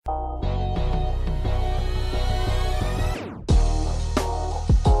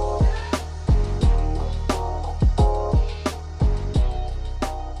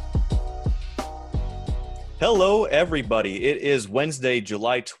Hello, everybody. It is Wednesday,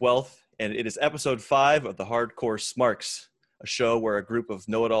 July 12th, and it is episode 5 of the Hardcore Smarks, a show where a group of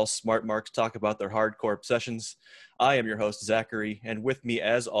know-it-all smart marks talk about their hardcore obsessions. I am your host, Zachary, and with me,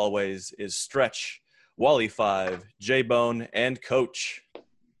 as always, is Stretch, Wally5, J-Bone, and Coach.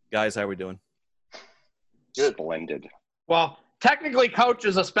 Guys, how are we doing? Good. Splendid. Well, technically, Coach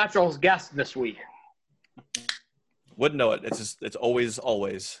is a special guest this week. Wouldn't know it. It's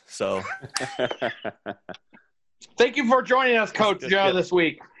always. So, thank you for joining us, Coach Joe, this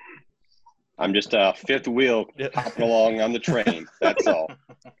week. I'm just a fifth wheel hopping along on the train. That's all.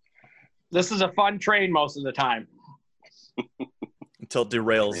 This is a fun train most of the time. Until it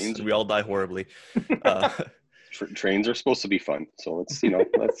derails, we all die horribly. Trains are supposed to be fun, so let's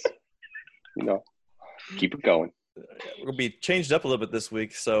keep it going. We're going to be changed up a little bit this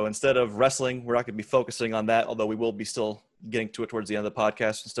week. So instead of wrestling, we're not going to be focusing on that, although we will be still getting to it towards the end of the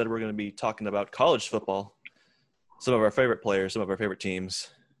podcast. Instead, we're going to be talking about college football, some of our favorite players, some of our favorite teams.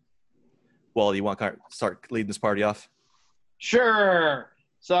 Wally, you want to start leading this party off? Sure.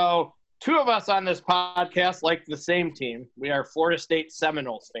 So 2 of us on this podcast like the same team. We are Florida State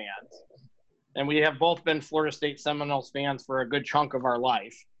Seminoles fans. And we have both been Florida State Seminoles fans for a good chunk of our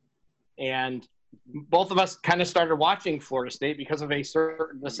life. And both of us kind of started watching Florida State because of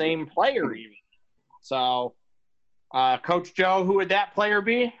the same player even. So, Coach Joe, who would that player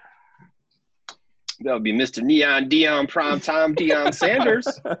be? That would be Mr. Neon Deion Primetime Deion Sanders,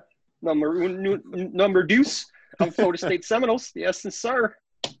 number deuce of Florida State Seminoles. Yes, sir.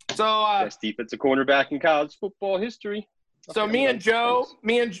 So, best defensive cornerback in college football history. So me and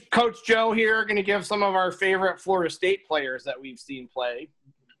Coach Joe here are going to give some of our favorite Florida State players that we've seen play.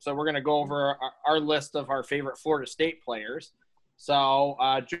 So we're going to go over our list of our favorite Florida State players. So,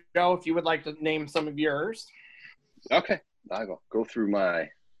 Joe, if you would like to name some of yours. Okay. I'll go through my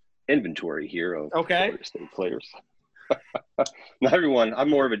inventory here of Florida State players. Not everyone.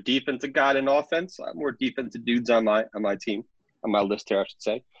 I'm more of a defensive guy than offense. I'm more defensive dudes on my team, on my list here, I should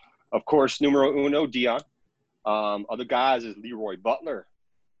say. Of course, numero uno, Deion. Other guys is Leroy Butler,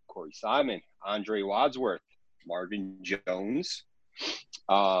 Corey Simon, Andre Wadsworth, Marvin Jones,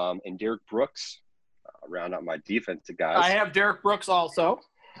 and Derek Brooks. Round out my defensive guys. I have Derek Brooks also.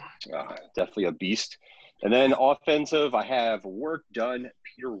 Definitely a beast. And then offensive, I have work done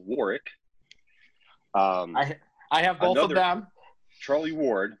Peter Warrick. I have both of them. Charlie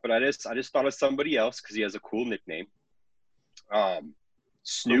Ward, but I just thought of somebody else because he has a cool nickname.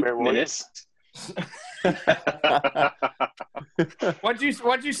 Snoop Minnis.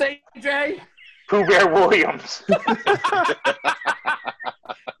 What'd you say, Jay? Pooh Bear Williams.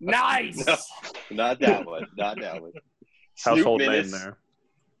 Nice. No, not that one. Household name there.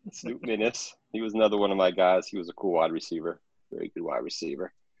 Snoop Minnis. He was another one of my guys. He was a cool wide receiver. Very good wide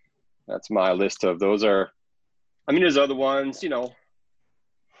receiver. That's my list of those there's other ones,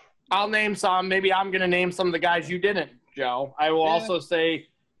 I'll name some. Maybe I'm going to name some of the guys you didn't, Joe. I will also say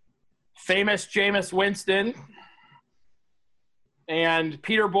famous Jameis Winston and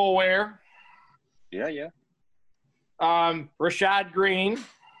Peter Boulware. Yeah. Rashad Green.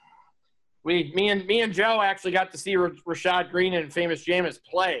 Me and Joe actually got to see Rashad Green and famous Jameis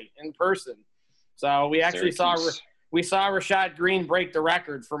play in person. So we actually saw Rashad Green break the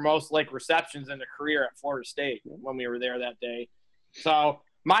record for most receptions in a career at Florida State when we were there that day. So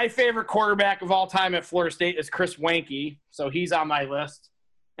my favorite quarterback of all time at Florida State is Chris Weinke. So he's on my list.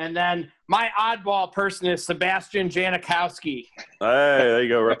 And then my oddball person is Sebastian Janikowski. Hey, there you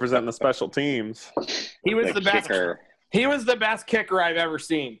go, representing the special teams. He was the best kicker. He was the best kicker I've ever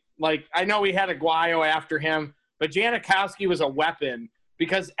seen. I know we had Aguayo after him, but Janikowski was a weapon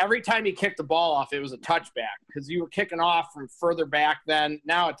because every time he kicked the ball off, it was a touchback because you were kicking off from further back then.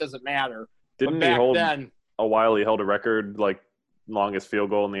 Now it doesn't matter. Didn't he hold a while? He held a record, longest field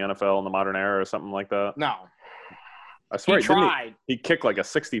goal in the NFL in the modern era or something like that? No. I swear he tried. He kicked a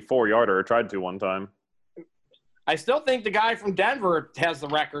 64-yarder or tried to one time. I still think the guy from Denver has the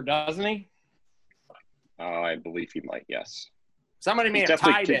record, doesn't he? I believe he might, yes. Somebody may have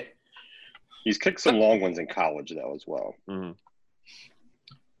tied it. He's kicked some long ones in college, though, as well. Mm-hmm.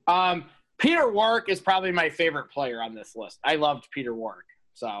 Peter Warrick is probably my favorite player on this list. I loved Peter Warrick.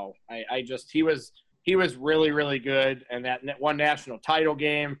 So he was really, really good. And that one national title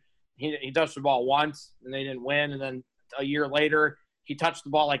game, he touched the ball once and they didn't win. And then a year later, he touched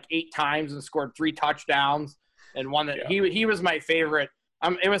the ball 8 times and scored 3 touchdowns and won that. Yeah. He was my favorite.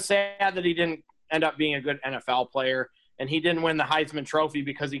 It was sad that he didn't end up being a good NFL player, and he didn't win the Heisman Trophy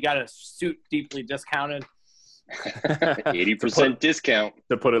because he got a suit deeply discounted. 80% discount.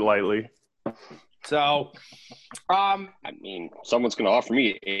 To put it lightly. So, I mean, someone's going to offer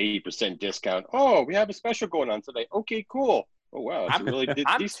me an 80% discount. Oh, we have a special going on today. Okay, cool. Oh, wow. It's a really good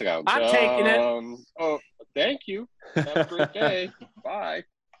discount. I'm taking it. Oh, thank you. Have a great day. Bye.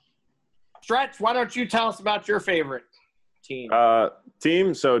 Stretch, why don't you tell us about your favorite team?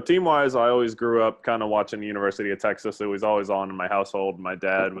 So team-wise, I always grew up kind of watching the University of Texas. It was always on in my household. My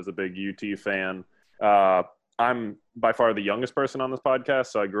dad was a big UT fan. I'm by far the youngest person on this podcast,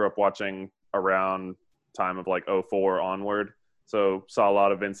 so I grew up watching around time of like 04 onward. So saw a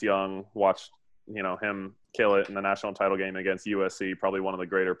lot of Vince Young, watched, him kill it in the national title game against USC, probably one of the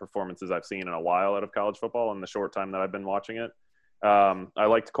greater performances I've seen in a while out of college football in the short time that I've been watching it. I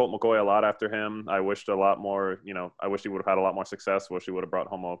liked Colt McCoy a lot after him. I wished a lot more, I wish he would have had a lot more success. Wish he would have brought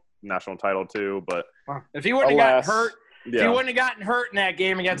home a national title too. But if he wouldn't have gotten hurt, if he wouldn't have gotten hurt in that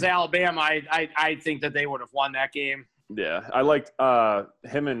game against Alabama, I think that they would have won that game. Yeah, I liked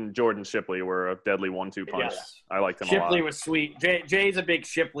him and Jordan Shipley were a deadly 1-2 punch. Yes. I liked him a lot. Shipley was sweet. Jay's a big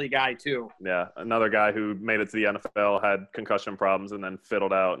Shipley guy too. Yeah, another guy who made it to the NFL, had concussion problems, and then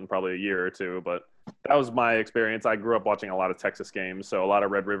fiddled out in probably a year or two. But that was my experience. I grew up watching a lot of Texas games, so a lot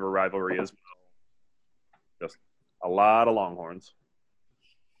of Red River rivalry as well. Just a lot of Longhorns.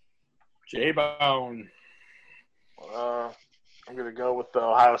 J-Bone. I'm going to go with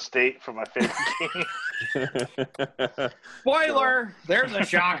Ohio State for my favorite game. Spoiler! There's a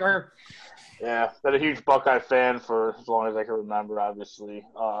shocker. Yeah, been a huge Buckeye fan for as long as I can remember, obviously.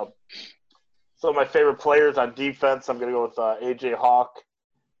 So my favorite players on defense, I'm going to go with A.J. Hawk.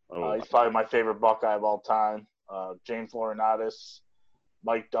 He's probably my favorite Buckeye of all time. James Laurinaitis,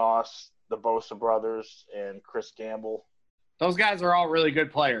 Mike Doss, the Bosa brothers, and Chris Gamble. Those guys are all really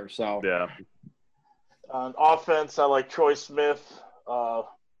good players. So yeah. On offense, I like Troy Smith,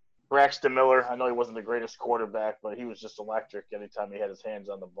 Braxton Miller. I know he wasn't the greatest quarterback, but he was just electric anytime he had his hands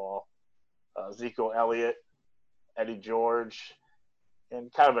on the ball. Ezekiel Elliott, Eddie George,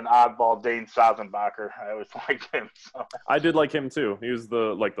 and kind of an oddball Dane Sossenbacher. I always liked him. So. I did like him too. He was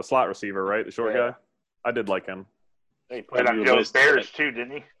the slot receiver, right? The short guy. I did like him. He played on Joe's Bears too,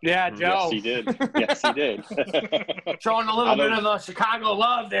 didn't he? Yeah, Joe. Yes, he did. Yes, he did. Showing a little bit of the Chicago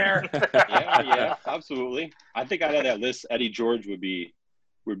love there. Yeah, absolutely. I think out of that list, Eddie George would be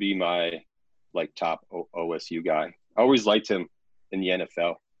my top OSU guy. I always liked him in the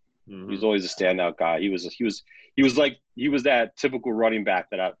NFL. Mm-hmm. He was always a standout guy. He was that typical running back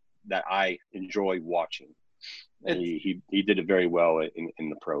that I enjoy watching. He did it very well in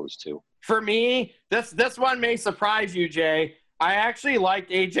the pros too. For me, this one may surprise you, Jay. I actually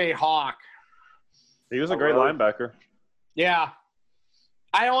liked A.J. Hawk. He was a great linebacker. Yeah.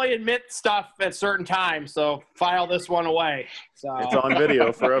 I only admit stuff at certain times, so file this one away. So it's on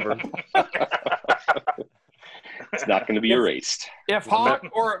video forever. It's not going to be erased. If Hawk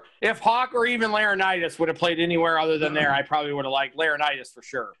or even Laurinaitis would have played anywhere other than there, I probably would have liked Laurinaitis for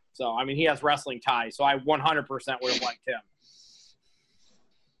sure. So, I mean, he has wrestling ties, so I 100% would have liked him.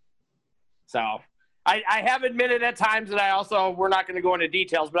 So, I have admitted at times that we're not going to go into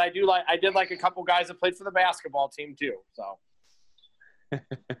details, but I did like a couple guys that played for the basketball team too. So,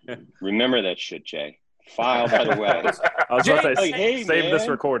 remember that shit, Jay. File that away. I was about to say, save this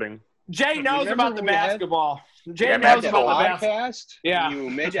recording. Jay knows about the basketball. Jay knows about the basketball. Yeah. You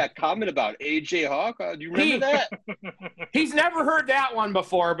made that comment about A.J. Hawk. Do you remember that? He's never heard that one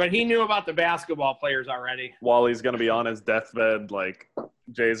before, but he knew about the basketball players already. Wally's going to be on his deathbed,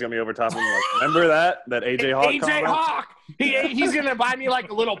 Jay's going to be over top of him. Remember that A.J. Hawk comment? A.J. Hawk! He's going to buy me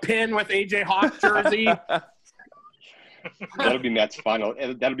a little pin with A.J. Hawk jersey. That'll be Matt's final.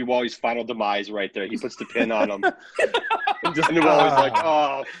 That'll be Wally's final demise right there. He puts the pin on him. And Wally's like,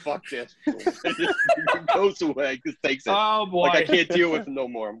 oh, fuck this. It just goes away. Just takes it. Oh, boy. I can't deal with him no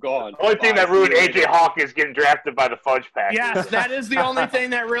more. I'm gone. The only thing that ruined A.J. Hawk is getting drafted by the Fudge Pack. Yes, that is the only thing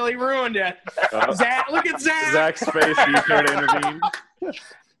that really ruined it. Zach, look at Zach. Zach's face. You care to intervene?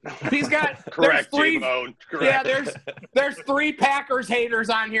 He's got correct. Correct. Yeah, there's 3 Packers haters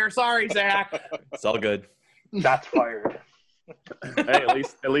on here. Sorry, Zach. It's all good. That's fired. Hey,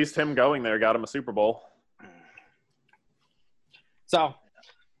 at least him going there got him a Super Bowl. So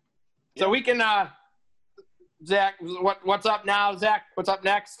we can Zach, what's up now? Zach, what's up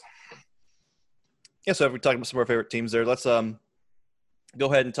next? Yeah, so if we're talking about some of our favorite teams there, let's go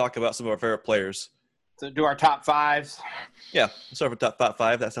ahead and talk about some of our favorite players. So do our top 5s. Yeah, let's start with top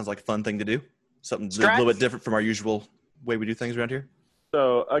 5. That sounds like a fun thing to do. Something a little bit different from our usual way we do things around here.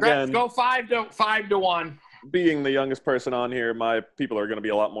 So again, let's go 5 to 1. Being the youngest person on here, my people are going to be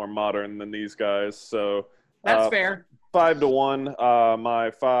a lot more modern than these guys. So that's fair. 5-1.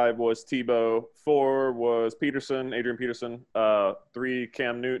 My 5 was Tebow. 4 was Peterson, Adrian Peterson. 3,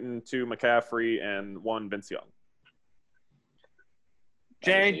 Cam Newton. 2, McCaffrey, and 1, Vince Young.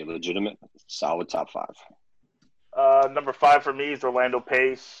 Jay? A legitimate, solid top 5. Number 5 for me is Orlando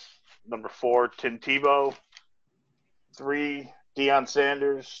Pace. Number 4, Tim Tebow. 3, Deion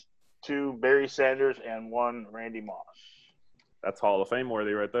Sanders. 2, Barry Sanders, and 1, Randy Moss. That's Hall of Fame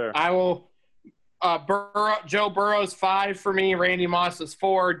worthy right there. I will Joe Burrow's 5 for me. Randy Moss is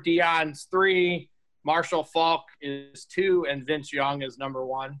 4. Deion's 3. Marshall Faulk is 2. And Vince Young is number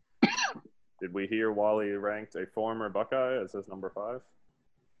 1. Did we hear Wally ranked a former Buckeye as his number 5?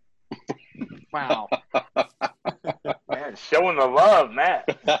 Wow. Man, showing the love,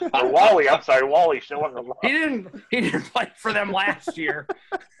 Matt. Or Wally, I'm sorry, Wally showing the love. He didn't play for them last year.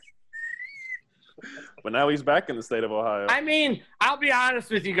 But now he's back in the state of Ohio. I mean, I'll be honest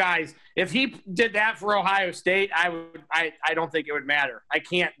with you guys. If he did that for Ohio State, I don't think it would matter. I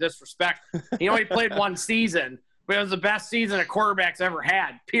can't disrespect. He only played one season, but it was the best season a quarterback's ever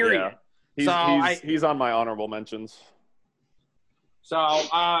had, period. Yeah. He's on my honorable mentions. So,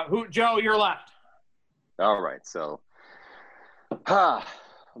 Joe, you're left. All right. So,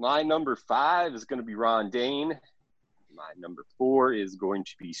 my number 5 is going to be Ron Dane. My number 4 is going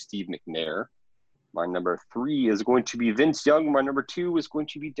to be Steve McNair. My number 3 is going to be Vince Young. My number 2 is going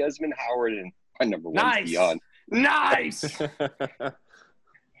to be Desmond Howard. And my number 1 is Deion. Nice.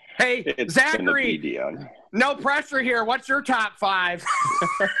 Hey, It's Zachary, Deion. no pressure here. What's your top 5?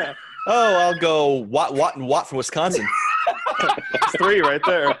 I'll go Watt from Wisconsin. It's 3 right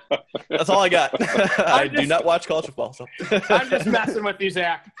there. That's all I got. I do not watch college football. So. I'm just messing with you,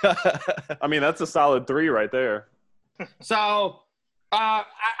 Zach. I mean, that's a solid 3 right there. So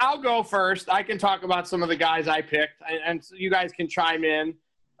I'll go first. I can talk about some of the guys I picked, and you guys can chime in.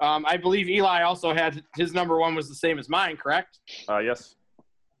 I believe Eli also had his number 1 was the same as mine, correct? Yes.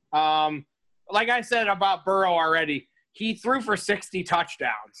 Like I said about Burrow already, he threw for 60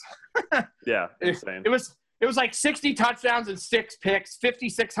 touchdowns. Yeah, insane. It was like 60 touchdowns and 6 picks,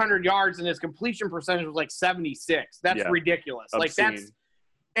 5,600 yards, and his completion percentage was like 76. That's ridiculous. Obscene. Like that's,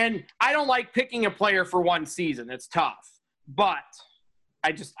 and I don't like picking a player for one season. It's tough, but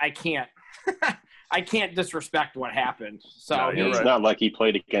I can't. I can't disrespect what happened. So it's not like he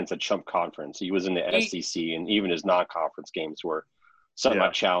played against a chump conference. He was in the SEC, and even his non-conference games were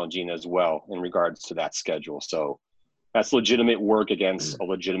somewhat challenging as well in regards to that schedule. So that's legitimate work against a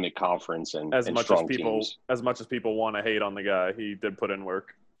legitimate conference and strong teams. As much as people want to hate on the guy, he did put in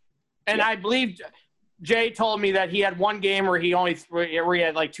work. And I believe Jay told me that he had one game where he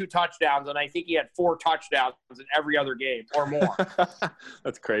had like 2 touchdowns, and I think he had 4 touchdowns in every other game or more.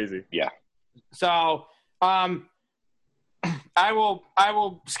 That's crazy. Yeah. So, I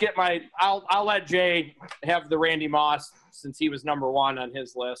will skip I'll let Jay have the Randy Moss since he was number 1 on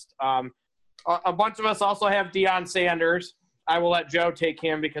his list. A bunch of us also have Deion Sanders. I will let Joe take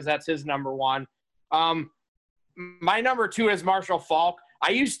him because that's his number 1. My number 2 is Marshall Faulk.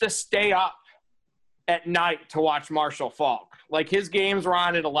 I used to stay up at night to watch Marshall Faulk. Like his games were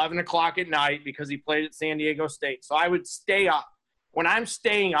on at 11 o'clock at night because he played at San Diego State. So I would stay up. When I'm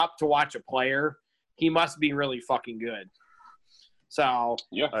staying up to watch a player, he must be really fucking good. So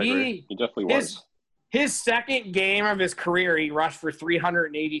yeah, he definitely was. His second game of his career, he rushed for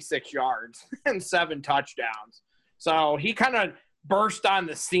 386 yards and 7 touchdowns. So he kind of burst on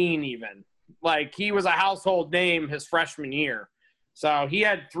the scene even. Like he was a household name his freshman year. So he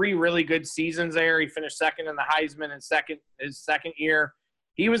had 3 really good seasons there. He finished second in the Heisman in his second year.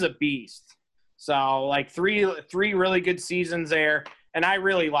 He was a beast. So like three really good seasons there, and I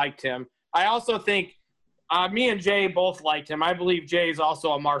really liked him. I also think me and Jay both liked him. I believe Jay is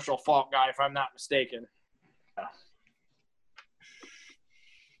also a Marshall Faulk guy, if I'm not mistaken.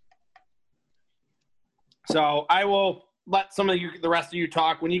 So I will let the rest of you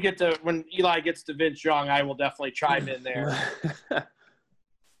talk. When Eli gets to Vince Young, I will definitely chime in there.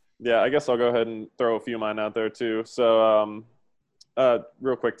 Yeah, I guess I'll go ahead and throw a few of mine out there too. So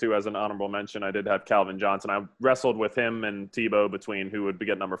real quick too, as an honorable mention, I did have Calvin Johnson. I wrestled with him and Tebow between who would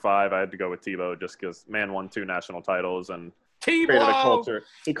get number 5. I had to go with Tebow just because man won 2 national titles and created a culture.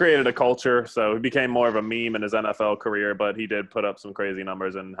 He created a culture, so he became more of a meme in his NFL career, but he did put up some crazy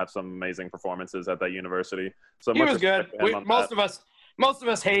numbers and have some amazing performances at that university. So he was good. Most of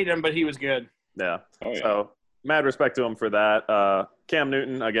us hate him, but he was good. Yeah. Oh, yeah. So mad respect to him for that. Cam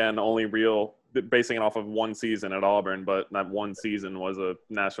Newton, again, only real basing it off of one season at Auburn, but that one season was a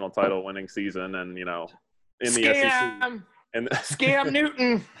national title winning season, and in the SEC. And Scam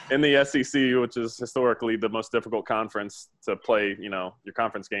Newton in the SEC, which is historically the most difficult conference to play, your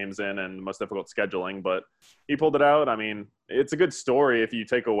conference games in and the most difficult scheduling. But he pulled it out. I mean, it's a good story if you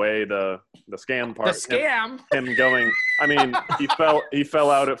take away the scam part. The scam. Him going. I mean, he fell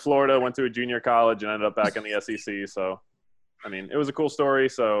out at Florida, went to a junior college, and ended up back in the SEC. So, I mean, it was a cool story.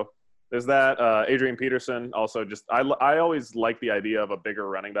 So there's that. Adrian Peterson also I always like the idea of a bigger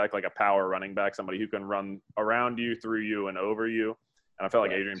running back, like a power running back, somebody who can run around you, through you, and over you. And I felt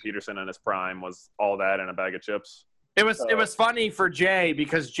like Adrian Peterson in his prime was all that in a bag of chips. It was funny for Jay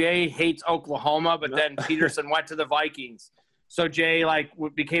because Jay hates Oklahoma, but then Peterson went to the Vikings. So Jay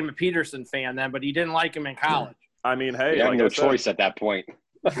became a Peterson fan then, but he didn't like him in college. I mean, hey, you have no choice at that point.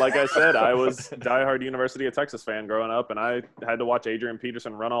 Like I said, I was a diehard University of Texas fan growing up, and I had to watch Adrian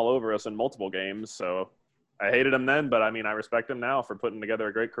Peterson run all over us in multiple games. So I hated him then, but I mean, I respect him now for putting together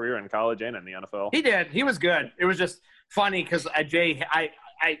a great career in college and in the NFL. He did. He was good. It was just funny because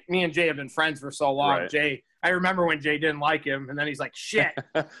me and Jay have been friends for so long. Right. Jay, I remember when Jay didn't like him, and then he's like, "Shit."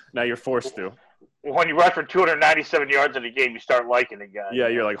 Now you're forced to. When you rush for 297 yards in a game, you start liking the guy. Yeah,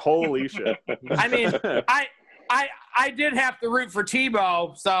 you're like, holy shit. I mean, I did have to root for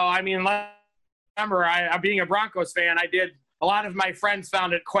Tebow. So, I mean, remember, being a Broncos fan, a lot of my friends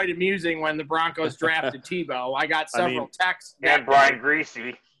found it quite amusing when the Broncos drafted Tebow. I got several texts. And Brian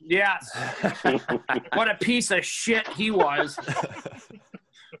Greasy. Yes. What a piece of shit he was.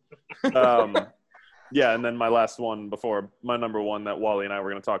 Yeah, and then my last one before my number one that Wally and I were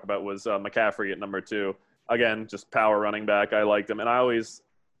going to talk about was McCaffrey at number 2. Again, just power running back. I liked him. And I always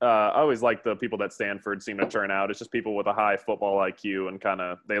like the people that Stanford seem to turn out. It's just people with a high football IQ and kind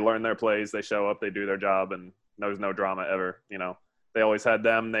of they learn their plays, they show up, they do their job, and there's no drama ever. They always had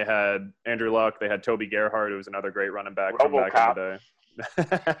them. They had Andrew Luck. They had Toby Gerhart, who was another great running back from back in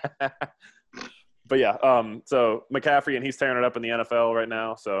the day. But yeah, so McCaffrey, and he's tearing it up in the NFL right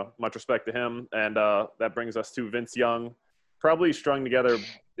now. So much respect to him. And that brings us to Vince Young, probably strung together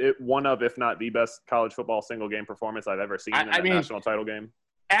one of, if not the best college football single game performance I've ever seen in a national title game.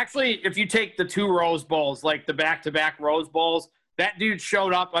 Actually, if you take the 2 Rose Bowls, like the back-to-back Rose Bowls, that dude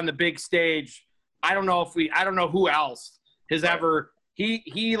showed up on the big stage. I don't know who else has ever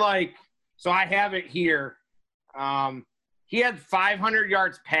so I have it here. He had 500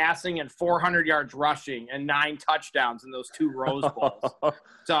 yards passing and 400 yards rushing and 9 touchdowns in those 2 Rose Bowls.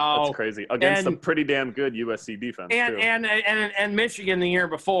 So that's crazy against a pretty damn good USC defense and Michigan the year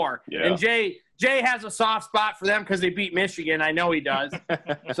before. Yeah. And Jay has a soft spot for them because they beat Michigan. I know he does.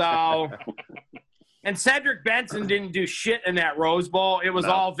 So, and Cedric Benson didn't do shit in that Rose Bowl. It was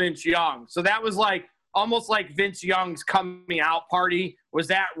all Vince Young. So that was almost like Vince Young's coming out party was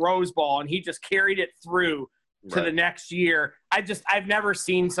that Rose Bowl, and he just carried it through to the next year. I've never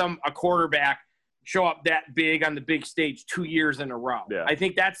seen a quarterback show up that big on the big stage 2 years in a row. Yeah. I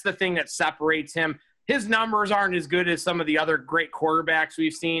think that's the thing that separates him. His numbers aren't as good as some of the other great quarterbacks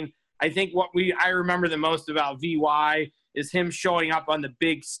we've seen. I think I remember the most about VY is him showing up on the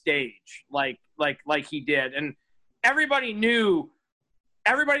big stage like he did. And everybody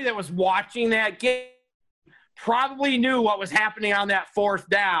that was watching that game probably knew what was happening on that 4th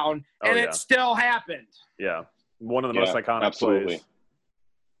down, and it still happened. Yeah, one of the most iconic plays.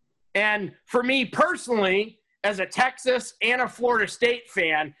 And for me personally, as a Texas and a Florida State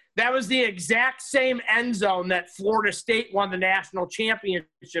fan, that was the exact same end zone that Florida State won the national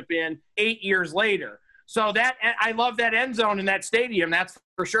championship in 8 years later. So I love that end zone in that stadium, that's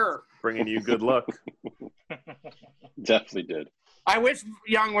for sure. Bringing you good luck. Definitely did. I wish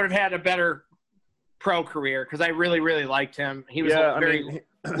Young would have had a better pro career because I really, really liked him. He was a very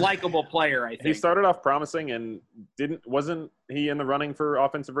likable player, I think. He started off promising and wasn't he in the running for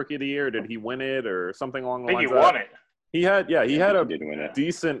Offensive Rookie of the Year? Did he win it or something along the lines of that? He won it. He had a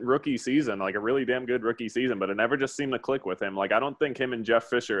decent rookie season, like a really damn good rookie season, but it never just seemed to click with him. Like, I don't think him and Jeff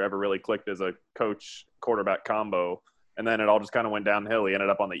Fisher ever really clicked as a coach-quarterback combo. And then it all just kind of went downhill. He ended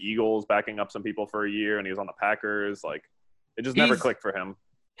up on the Eagles, backing up some people for a year, and he was on the Packers. Like, it just never clicked for him.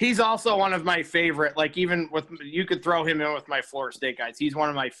 He's also one of my favorite, you could throw him in with my Florida State guys. He's one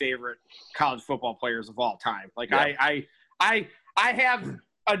of my favorite college football players of all time. I have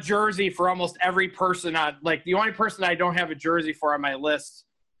a jersey for almost every person the only person I don't have a jersey for on my list.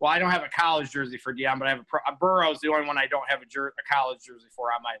 Well, I don't have a college jersey for Deion, but I have Burrow's the only one I don't have a college jersey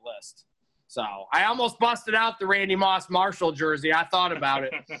for on my list. So I almost busted out the Randy Moss Marshall jersey. I thought about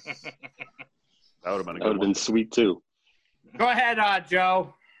it. That would have been sweet too. Go ahead,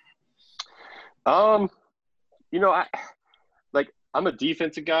 Joe. I'm a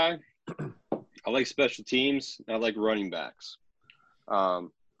defensive guy. I like special teams. I like running backs. I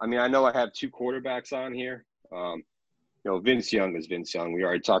know I have 2 quarterbacks on here. Vince Young is Vince Young. We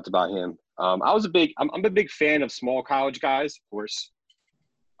already talked about him. I'm a big fan of small college guys, of course.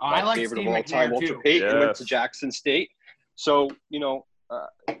 I like favorite Steve of all time, McNair, Walter too. Payton went to Jackson State. So,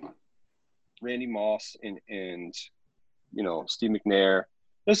 Randy Moss and Steve McNair.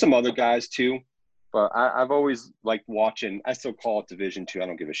 There's some other guys too, but I've always liked watching. I still call it Division II. I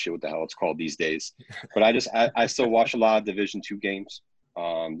don't give a shit what the hell it's called these days. But I still watch a lot of Division II games.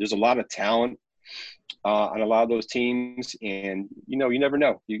 There's a lot of talent on a lot of those teams, and you never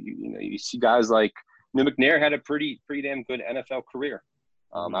know. You see guys like McNair had a pretty damn good NFL career.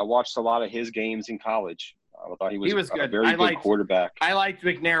 I watched a lot of his games in college. I thought he was a very good quarterback. I liked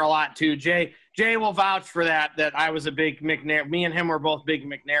McNair a lot too. Jay will vouch for that I was a big McNair. Me and him were both big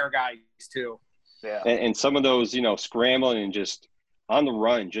McNair guys too. Yeah. And some of those, scrambling and just on the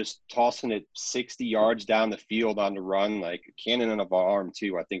run, just tossing it 60 yards down the field on the run, like a cannon of an arm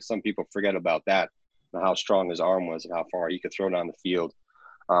too. I think some people forget about that, and how strong his arm was and how far he could throw down the field.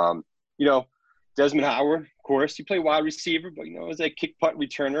 Desmond Howard, of course, he played wide receiver, but as a kick punt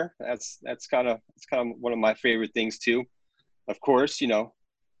returner, that's kind of one of my favorite things too. Of course,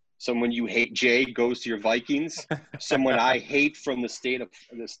 someone you hate, Jay, goes to your Vikings. Someone I hate from the state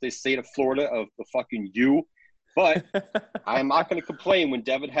of Florida, of the fucking U. But I'm not going to complain when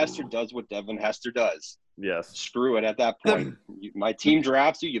Devin Hester does what Devin Hester does. Yes. Screw it at that point. My team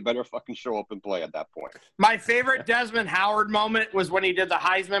drafts you. You better fucking show up and play at that point. My favorite Desmond Howard moment was when he did the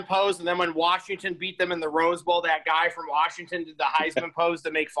Heisman pose, and then when Washington beat them in the Rose Bowl, that guy from Washington did the Heisman pose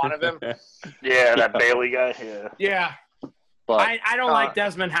to make fun of him. Yeah, that Bailey guy. Yeah. But I don't like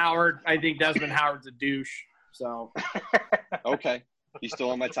Desmond Howard. I think Desmond Howard's a douche. So. Okay. He's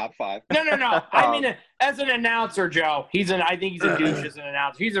still in my top 5. No. I mean, as an announcer, Joe, I think he's a douche as an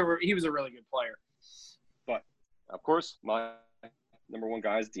announcer. He was a really good player. But of course, my number one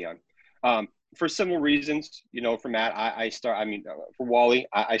guy is Deion. For similar reasons, for Matt, for Wally,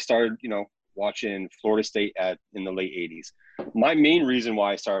 I started, watching Florida State in the late 80s. My main reason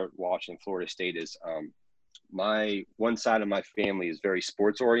why I started watching Florida State is my one side of my family is very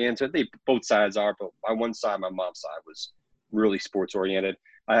sports oriented. Both sides are, but my one side, my mom's side, was really sports oriented.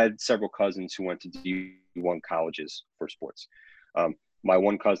 I had several cousins who went to D1 colleges for sports. My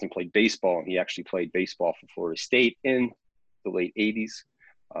one cousin played baseball, and he actually played baseball for Florida State in the late 80s.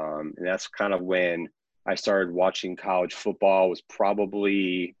 And that's kind of when I started watching college football. It was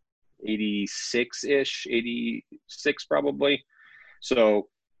probably 86-ish, 86 probably. So,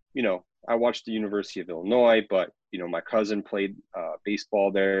 I watched the University of Illinois, but, my cousin played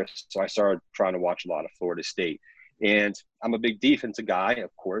baseball there. So I started trying to watch a lot of Florida State. And I'm a big defensive guy,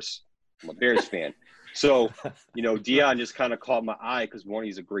 of course. I'm a Bears fan. So, Deion just kind of caught my eye because, one,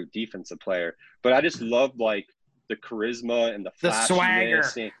 he's a great defensive player. But I just love, the charisma and the swagger.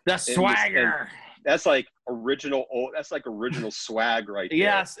 And that's like original swag right there.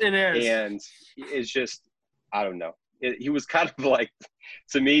 Yes, it is. And it's just, I don't know. He was kind of like,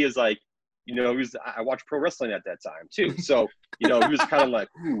 to me, is like, I watched pro wrestling at that time too. So, he was kind of like,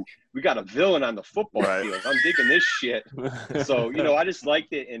 ooh, we got a villain on the football field. I'm digging this shit. So, I just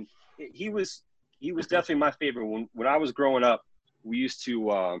liked it. And he was definitely my favorite. When I was growing up, we used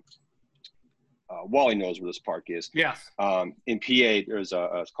to, Wally knows where this park is. Yes. In PA, there's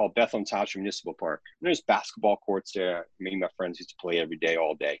it's called Bethlehem Township Municipal Park. And there's basketball courts there. Me and my friends used to play every day,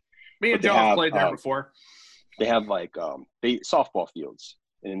 all day. Me and Joe have played there before. They have softball fields.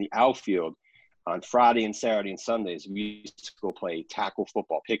 And in the outfield, on Friday and Saturday and Sundays, we used to go play tackle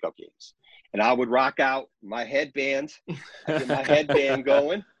football pickup games. And I would rock out my headband, get my headband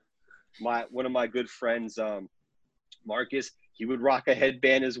going. One of my good friends, Marcus, he would rock a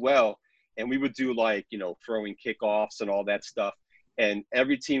headband as well. And we would do throwing kickoffs and all that stuff. And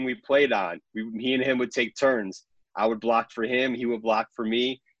every team we played on, me and him would take turns. I would block for him. He would block for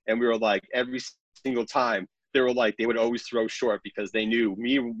me. And we were every single time, they would always throw short because they knew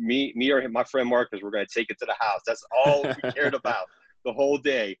me or my friend Marcus were going to take it to the house. That's all we cared about the whole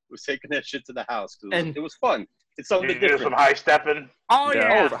day, was taking that shit to the house. It was fun. It's something different. Do some high stepping. Oh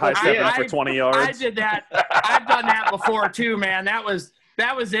yeah, high stepping for 20 yards. I did that. I've done that before too, man. That was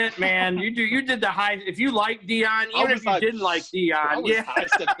it, man. You did the high. If you like Deion, even if you didn't like Deion, high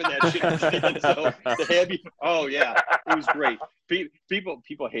stepping that shit. So the heavy. Oh yeah, it was great.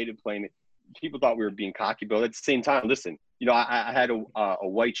 People hated playing it. People thought we were being cocky, but at the same time, listen, I had a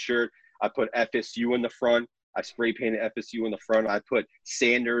white shirt. I put FSU in the front. I spray painted FSU in the front. I put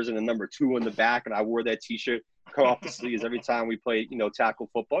Sanders and the number 2 in the back, and I wore that T-shirt, cut off the sleeves every time we played, tackle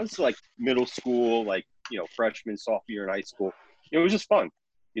football. It's like middle school, freshman, sophomore year in high school. It was just fun.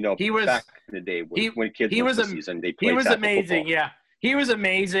 He was back in the day when kids went to season, they played. He was amazing. Football. Yeah, he was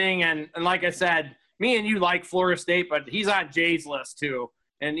amazing, and like I said, me and you like Florida State, but he's on Jay's list too.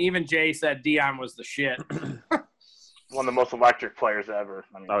 And even Jay said Deion was the shit. One of the most electric players ever.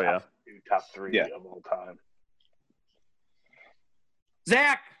 I mean, top 3 of all time.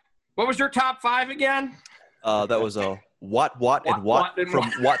 Zach, what was your top 5 again? That was a Watt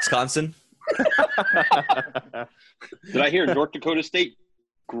from Wisconsin. Did I hear North Dakota State?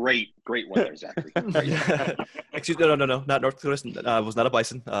 Great one there, Zachary. Excuse me, no, not North Dakota. It was not a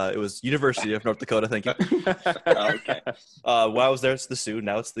Bison. It was University of North Dakota. Thank you. Okay. While I was there, it's the Sioux.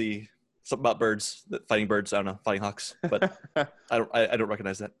 Now it's the something about birds, fighting birds. I don't know, fighting hawks, but I don't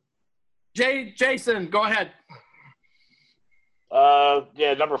recognize that. Jason, go ahead.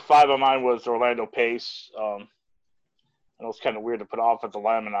 Number 5 on mine was Orlando Pace. I know it's kind of weird to put offensive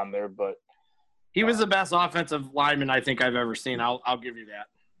lineman on there, but he was the best offensive lineman I think I've ever seen. I'll give you that.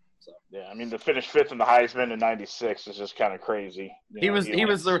 So. Yeah, I mean to finish 5th in the Heisman in '96 is just kind of crazy. He was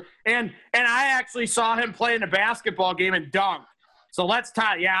and I actually saw him play in a basketball game and dunk. So let's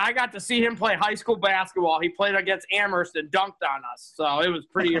talk. Yeah, I got to see him play high school basketball. He played against Amherst and dunked on us. So it was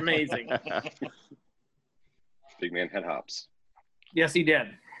pretty amazing. Big man head hops. Yes, he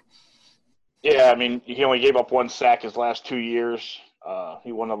did. Yeah, I mean, he only gave up 1 sack his last 2 years.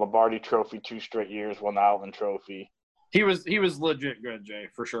 He won the Lombardi Trophy 2 straight years, won the Outland Trophy. He was legit good, Jay,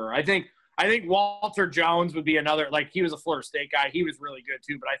 for sure. I think Walter Jones would be another. Like, he was a Florida State guy. He was really good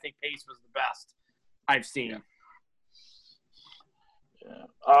too, but I think Pace was the best I've seen. Yeah.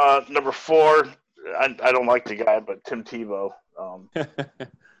 Number 4, I don't like the guy, but Tim Tebow. I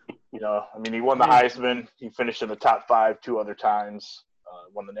mean, he won the Heisman. He finished in the top 5 2 other times.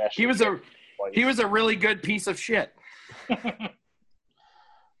 Won the national. He was a really good piece of shit.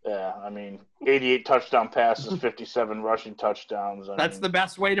 Yeah, I mean, 88 touchdown passes, 57 rushing touchdowns. That's the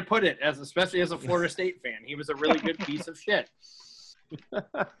best way to put it, especially as a Florida State fan. He was a really good piece of shit.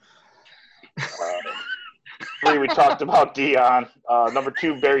 3, we talked about Deion. Number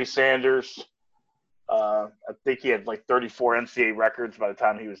 2, Barry Sanders. I think he had like 34 NCAA records by the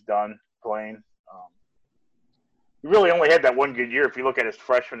time he was done playing. He really only had that 1 good year. If you look at his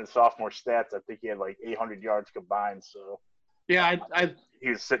freshman and sophomore stats, I think he had like 800 yards combined. So yeah, he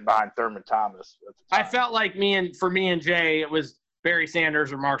was sitting behind Thurman Thomas at the time. I felt like for me and Jay, it was Barry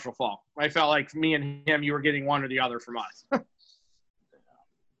Sanders or Marshall Faulk. I felt like me and him, you were getting one or the other from us.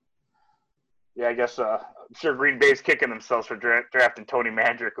 Yeah, I guess I'm sure Green Bay's kicking themselves for drafting Tony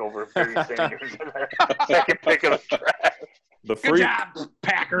Mandrick over Barry Sanders in their second pick of the draft. Good job,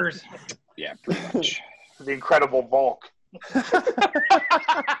 Packers. Yeah, pretty much. The Incredible Bulk.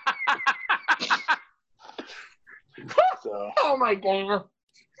 Oh my God.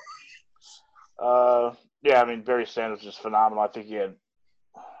 Yeah, I mean, Barry Sanders is just phenomenal. I think he had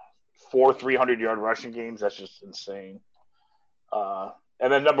 4 300-yard rushing games. That's just insane. And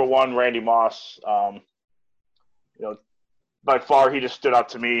then number 1, Randy Moss. By far, he just stood out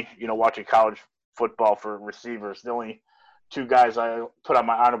to me, watching college football for receivers. The only 2 guys I put on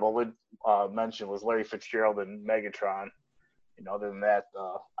my honorable mention was Larry Fitzgerald and Megatron. Other than that,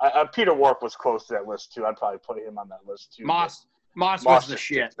 Peter Warrick was close to that list too. I'd probably put him on that list too. Moss was the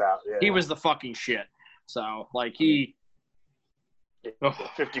shit. Yeah. He was the fucking shit. So, like,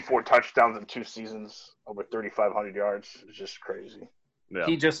 54 touchdowns in 2 seasons, over 3,500 yards. It was just crazy. Yeah.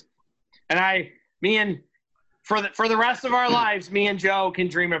 For the rest of our lives, me and Joe can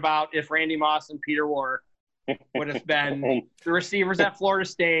dream about if Randy Moss and Peter Warrick would have been the receivers at Florida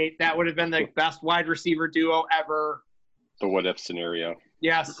State. That would have been the best wide receiver duo ever. The what-if scenario.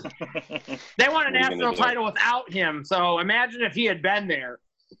 Yes. They won a national title without him, so imagine if he had been there.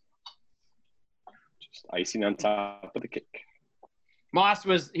 Just icing on top of the cake. Moss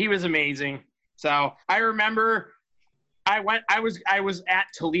was amazing. So I remember I was at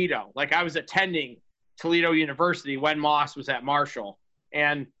Toledo. Like, I was attending Toledo University when Moss was at Marshall.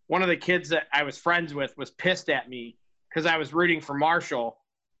 And one of the kids that I was friends with was pissed at me because I was rooting for Marshall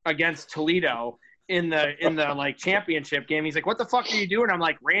against Toledo in the like championship game. He's like, "What the fuck are you doing?" I'm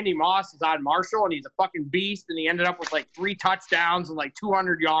like, "Randy Moss is on Marshall and he's a fucking beast." And he ended up with like 3 touchdowns and like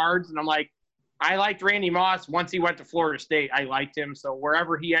 200 yards. And I'm like, I liked Randy Moss once he went to Florida State. I liked him. So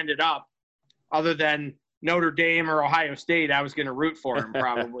wherever he ended up, other than Notre Dame or Ohio State, I was going to root for him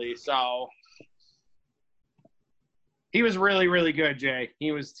probably. So he was really, really good, Jay.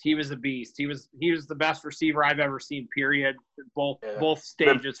 He was a beast. He was the best receiver I've ever seen, period. Both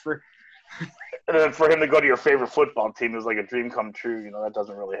stages. And then for him to go to your favorite football team was like a dream come true. That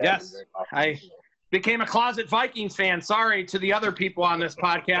doesn't really happen very often. I became a closet Vikings fan. Sorry to the other people on this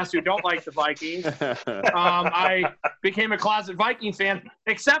podcast who don't like the Vikings. I became a closet Vikings fan,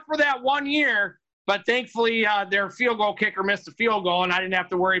 except for that 1 year But thankfully, their field goal kicker missed a field goal, and I didn't have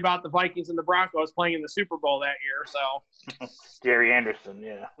to worry about the Vikings and the Broncos playing in the Super Bowl that year. So, Gary Anderson,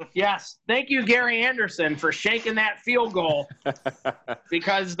 yeah. Yes, thank you, Gary Anderson, for shaking that field goal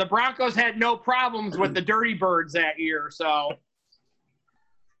because the Broncos had no problems with the Dirty Birds that year. So,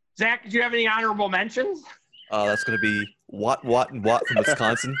 Zach, did you have any honorable mentions? That's going to be Watt from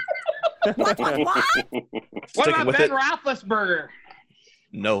Wisconsin. What about Ben Roethlisberger?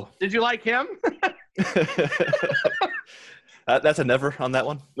 No. Did you like him? That's a never on that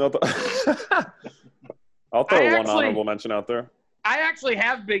one. No, I'll throw one honorable mention out there. I actually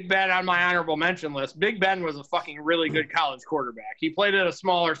have Big Ben on my honorable mention list. Big Ben was a fucking really good college quarterback. He played at a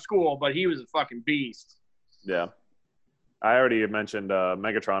smaller school, but he was a fucking beast. Yeah. I already mentioned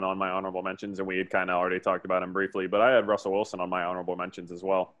Megatron on my honorable mentions, and we had kind of already talked about him briefly, but I had Russell Wilson on my honorable mentions as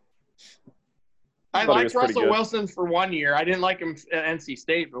well. I liked Russell Wilson for 1 year. I didn't like him at NC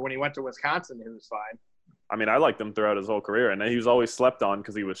State, but when he went to Wisconsin, he was fine. I mean, I liked him throughout his whole career, and he was always slept on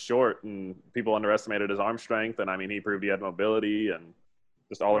because he was short, and people underestimated his arm strength, and, I mean, he proved he had mobility and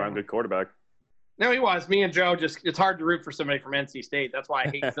just all-around good quarterback. No, he was. Me and Joe it's hard to root for somebody from NC State. That's why I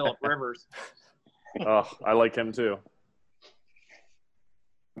hate Phillip Rivers. Oh, I like him too.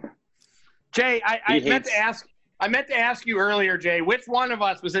 Jay, I meant to ask you earlier, Jay, which one of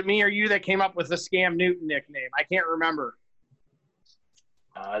us, was it me or you, that came up with the Scam Newton nickname? I can't remember.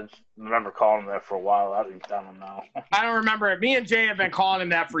 I remember calling him that for a while. I don't know. I don't remember it. Me and Jay have been calling him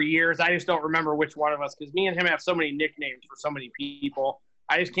that for years. I just don't remember which one of us, because me and him have so many nicknames for so many people.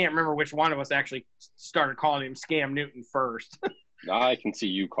 I just can't remember which one of us actually started calling him Scam Newton first. I can see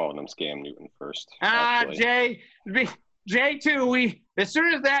you calling him Scam Newton first. Jay too. As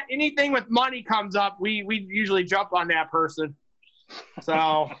soon as anything with money comes up, we usually jump on that person.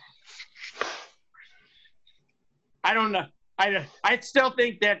 So I don't know. I still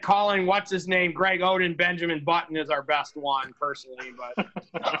think that calling what's his name Greg Oden Benjamin Button is our best one personally, but.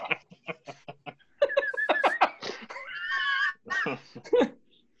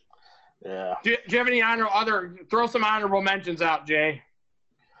 Yeah. Do you have any throw some honorable mentions out, Jay?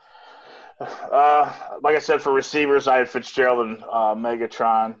 Like I said, for receivers, I had Fitzgerald and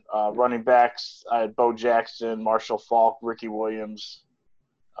Megatron. Running backs, I had Bo Jackson, Marshall Faulk, Ricky Williams.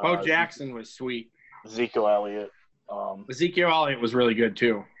 Bo Jackson was sweet. Ezekiel Elliott. Ezekiel Elliott was really good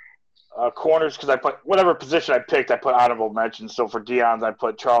too. Corners, because I put whatever position I picked, I put honorable mentions. So for Deion's, I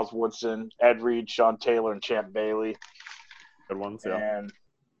put Charles Woodson, Ed Reed, Sean Taylor, and Champ Bailey. Good ones, yeah. And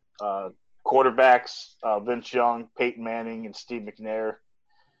quarterbacks, Vince Young, Peyton Manning, and Steve McNair.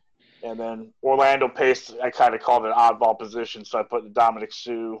 And then Orlando Pace, I kind of called it an oddball position, so I put Dominic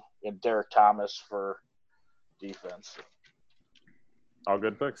Sue and Derek Thomas for defense. All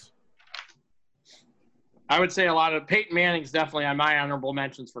good picks. I would say a lot of Peyton Manning's definitely on my honorable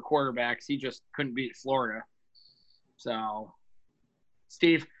mentions for quarterbacks. He just couldn't beat Florida. So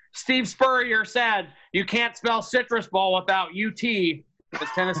Steve Spurrier said you can't spell Citrus Bowl without UT, because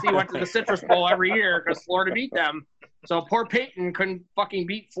Tennessee went to the Citrus Bowl every year because Florida beat them. So poor Peyton couldn't fucking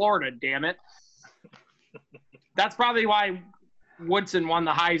beat Florida, damn it. That's probably why Woodson won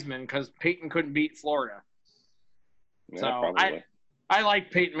the Heisman, because Peyton couldn't beat Florida. Yeah, so probably. I like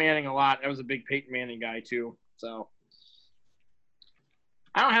Peyton Manning a lot. I was a big Peyton Manning guy too. So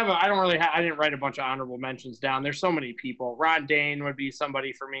I didn't write a bunch of honorable mentions down. There's so many people. Ron Dane would be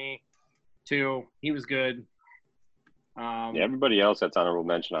somebody for me too. He was good. Yeah, everybody else that's honorable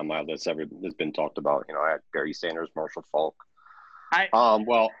mention on my list has been talked about. You know, I had Barry Sanders, Marshall Faulk.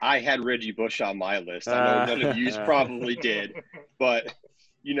 Well, I had Reggie Bush on my list. I know none of you probably did, but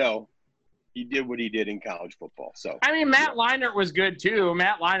you know, he did what he did in college football. So I mean, Matt Leinart was good too.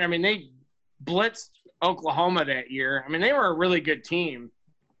 Matt Leinart. I mean, they blitzed Oklahoma that year. I mean, they were a really good team.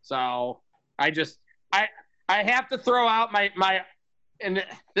 So I have to throw out my and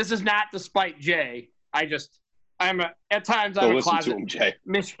this is not to spite Jay. At times I'm a closet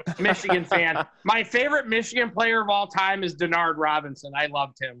Michigan fan. My favorite Michigan player of all time is Denard Robinson. I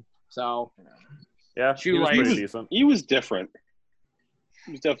loved him. So yeah, he was pretty decent. He was different.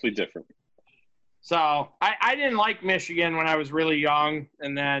 He was definitely different. So I didn't like Michigan when I was really young,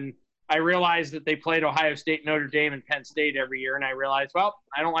 and then I realized that they played Ohio State, Notre Dame, and Penn State every year, and I realized, well,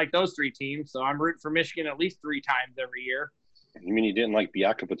 I don't like those three teams, so I'm rooting for Michigan at least 3 times every year. You mean you didn't like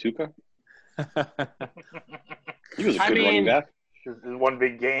Biaka Patuka? He was a good running back. His one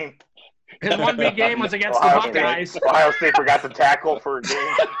big game. His one big game was against the Buckeyes. Ohio State forgot to tackle for a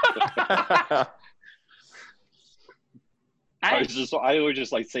game. I always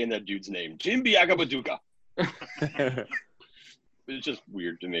just like saying that dude's name, Jim Biaka Patuka. It's just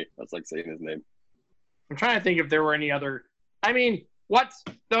weird to me. That's like saying his name. I'm trying to think if there were any other. I mean, what's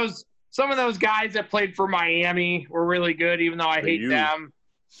those some of those guys that played for Miami were really good, even though I hate them.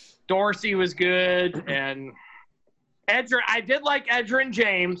 Dorsey was good, and I did like Edgerrin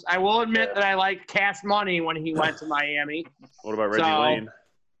James. I will admit that I liked Cash Money when he went to Miami. What about Reggie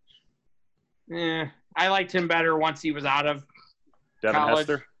Lane? I liked him better once he was out of Devin college.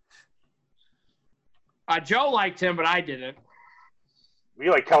 Hester? Joe liked him, but I didn't.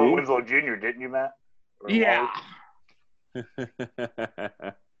 You like Kellen Winslow Jr., didn't you, Matt? Yeah.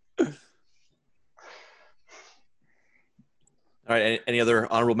 All right. Any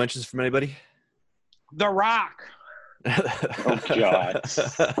other honorable mentions from anybody? The Rock. Oh God!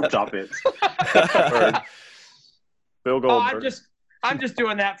 Stop it. Bill Goldberg. I'm just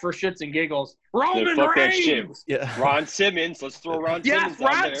doing that for shits and giggles. Roman fuck that shit. Reigns. Yeah. Ron Simmons. Let's throw Ron Simmons. Yes,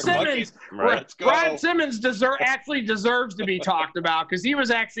 Ron Simmons. Right. Let's go. Ron Simmons deserves to be talked about because he was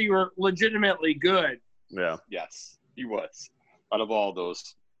actually legitimately good. Yeah. Yes, he was. Out of all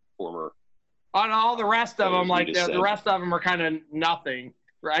those former. On all the rest of them, like the rest of them are kind of nothing.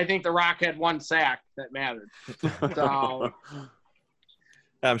 I think The Rock had one sack that mattered. So,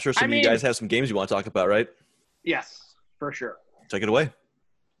 I'm sure some of you guys have some games you want to talk about, right? Yes, for sure. Take it away.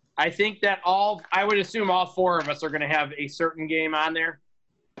 I think that I would assume all four of us are going to have a certain game on there.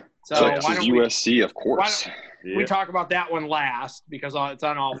 So why don't USC, of course. We talk about that one last because it's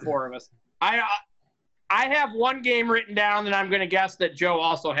on all four of us. I have one game written down that I'm going to guess that Joe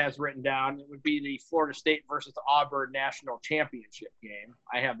also has written down. It would be the Florida State versus Auburn National Championship game.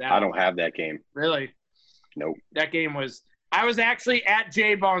 I have that. I don't have that game. Really? Nope. That game I was actually at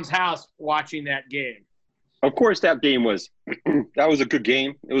J-Bone's house watching that game. Of course, that game was a good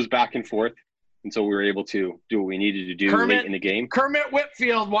game. It was back and forth. And so we were able to do what we needed to do late in the game. Kermit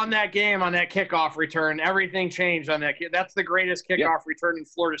Whitfield won that game on that kickoff return. Everything changed on that. That's the greatest kickoff return in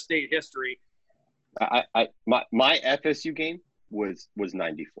Florida State history. My FSU game was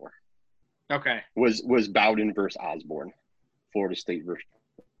 94. Okay. Was Bowden versus Osborne, Florida State versus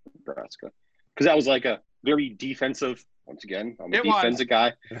Nebraska, because that was like a very defensive. Once again, I'm a defensive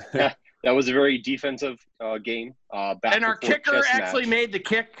guy. That was a very defensive game. And our kicker actually made the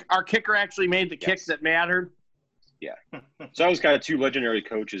kick. Our kicker actually made the kick that mattered. Yeah. So that was kind of two legendary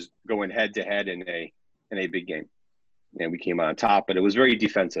coaches going head to head in a big game. And we came on top, but it was very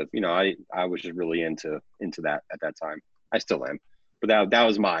defensive. You know, I was just really into that at that time. I still am, but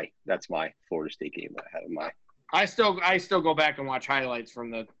that's my Florida State game that I had in mind. I still go back and watch highlights from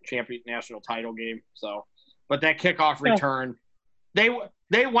the champion national title game. So, but that kickoff return, they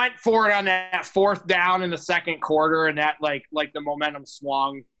went for it on that fourth down in the second quarter, and that like the momentum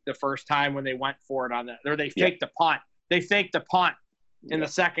swung the first time when they went for it on that. Or they faked the punt. They faked the punt in the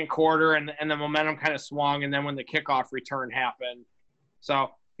second quarter, and the momentum kind of swung, and then when the kickoff return happened. So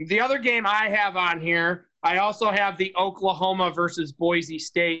the other game I have on here, I also have the Oklahoma versus Boise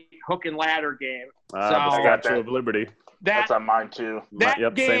State hook and ladder game. The Statue of Liberty. That's on mine too. That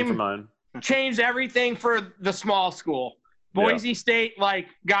game same for mine. Changed everything for the small school. Boise State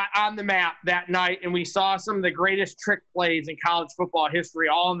got on the map that night, and we saw some of the greatest trick plays in college football history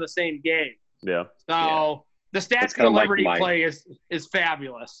all in the same game. Yeah. So the Statue of Liberty play is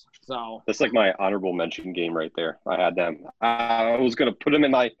fabulous. So that's like my honorable mention game right there. I had them. I was going to put them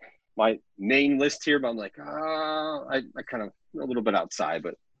in my main list here, but I'm like, I kind of a little bit outside.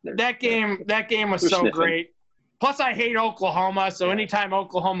 But that game was so great. Plus, I hate Oklahoma, so anytime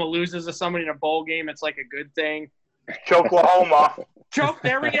Oklahoma loses to somebody in a bowl game, it's like a good thing. Oklahoma.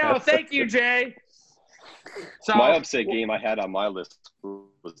 There we go. Thank you, Jay. So my upset game I had on my list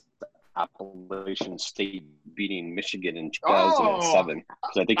was Appalachian State beating Michigan in 2007.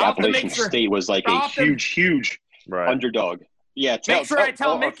 Because I think Appalachian State was like a huge underdog. Yeah, make sure I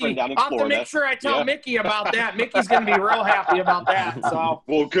tell Mickey. I'll have to make sure I tell Mickey about that. Mickey's going to be real happy about that. So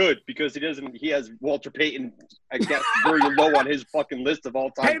well, good, because he has Walter Payton, I guess, very low on his fucking list of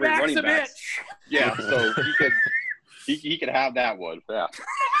all-time great running backs. Yeah, so he could have that one. Yeah.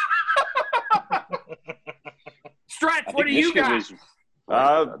 Stretch, what do you got?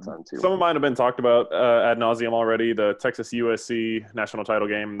 Some of mine have been talked about ad nauseum already. The Texas USC national title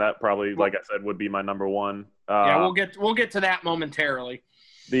game, that probably, like I said, would be my number one. We'll get to that momentarily.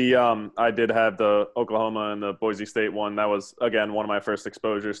 I did have the Oklahoma and the Boise State one. That was, again, one of my first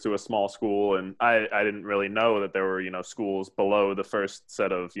exposures to a small school, and I didn't really know that there were schools below the first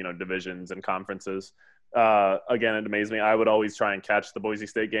set of divisions and conferences. Again, it amazed me. I would always try and catch the Boise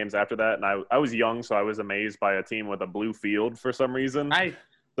State games after that, and I was young, so I was amazed by a team with a blue field for some reason.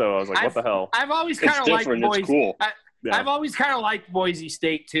 So I was like, what the hell? I've always kind of liked Boise. It's cool. I've always kind of liked Boise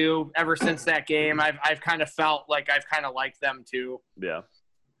State too. Ever since that game, I've kind of felt like I've kind of liked them too. Yeah.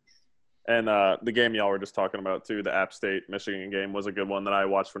 And the game y'all were just talking about, too, the App State-Michigan game was a good one that I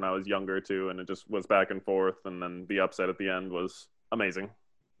watched when I was younger, too, and it just was back and forth, and then the upset at the end was amazing.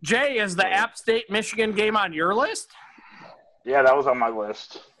 Jay, is the App State-Michigan game on your list? Yeah, that was on my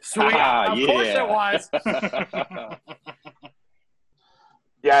list. Sweet. Of course it was.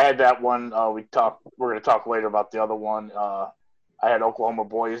 Yeah, I had that one. We're going to talk later about the other one. I had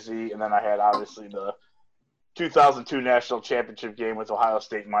Oklahoma-Boise, and then I had, obviously, the 2002 national championship game with Ohio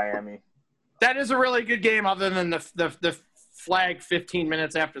State-Miami. That is a really good game, other than the flag 15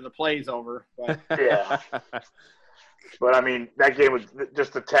 minutes after the play's over. But. Yeah. But, I mean, that game was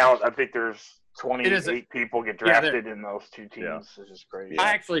just the talent. I think there's 28 people get drafted in those two teams. Yeah. It's just crazy.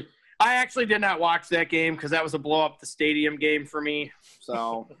 I actually did not watch that game because that was a blow up the stadium game for me.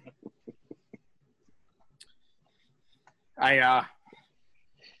 So I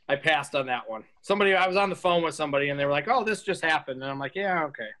passed on that one. I was on the phone with somebody and they were like, "Oh, this just happened," and I'm like, "Yeah,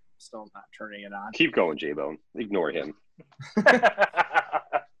 okay." Still not turning it on. Keep going, J-Bone. Ignore him.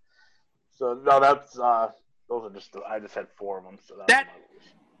 So no, that's those are just I just had 4 of them. So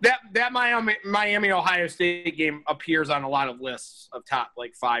that Miami Ohio State game appears on a lot of lists of top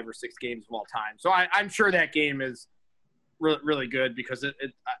 5 or 6 games of all time. So I'm sure that game is really, really good because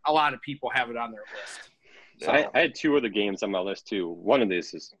a lot of people have it on their list. So. I had 2 other games on my list too. One of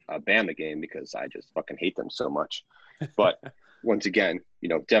these is a Bama game because I just fucking hate them so much. But once again,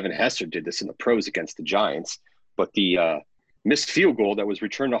 Devin Hester did this in the pros against the Giants. But the missed field goal that was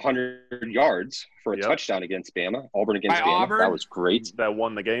returned 100 yards for a touchdown against Bama, Auburn against Bama. Auburn. That was great. That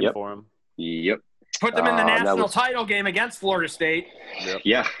won the game for him. Yep. Put them in the national title game against Florida State. Yep.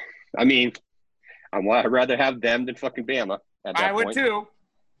 Yeah. I mean, I'd rather have them than fucking Bama at that point. I would too.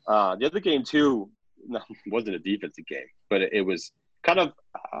 The other game too wasn't a defensive game, but it was kind of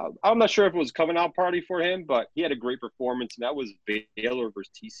I'm not sure if it was a coming out party for him, but he had a great performance, and that was Baylor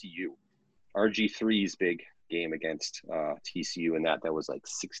versus TCU. RG3's big game against TCU, and that was like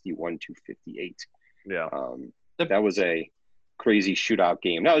 61-58. Yeah. That was a crazy shootout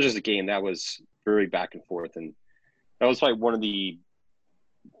game. That was just a game that was very back and forth, and that was probably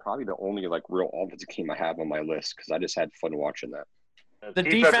probably the only real offensive game I have on my list because I just had fun watching that. The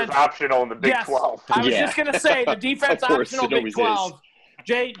defense is optional in the Big 12. I was just going to say the defense optional Big 12.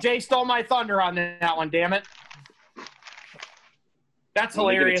 Jay stole my thunder on that one, damn it. That's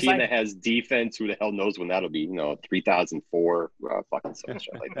hilarious. A team that has defense, who the hell knows when that'll be, 3004, fucking some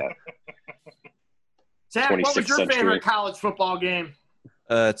shit like that. Zach, what was your favorite college football game?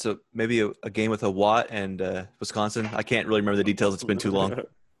 It's maybe a game with a Watt and Wisconsin. I can't really remember the details. It's been too long.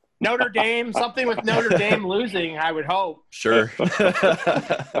 Notre Dame, something with Notre Dame losing, I would hope. Sure.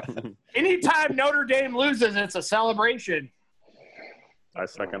 Anytime Notre Dame loses, it's a celebration. I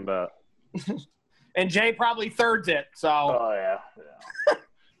second that. And Jay probably thirds it. So. Oh yeah.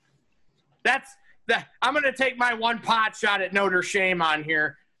 I'm going to take my one pot shot at Notre Dame on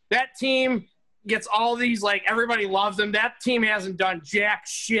here. That team gets all these everybody loves them. That team hasn't done jack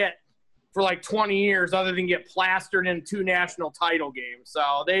shit for 20 years other than get plastered in 2 national title games.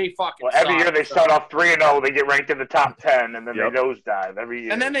 So they fucking every year they start off 3-0, they get ranked in the top 10, and then they nosedive every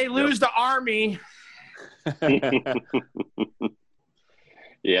year. And then they lose to Army.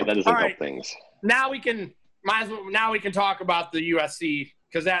 Yeah, that doesn't help things. Now we can talk about the USC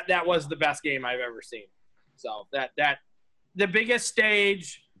because that was the best game I've ever seen. So that the biggest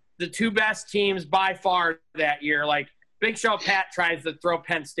stage, the 2 best teams by far that year. Big Show Pat tries to throw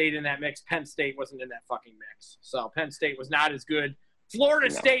Penn State in that mix. Penn State wasn't in that fucking mix. So Penn State was not as good. Florida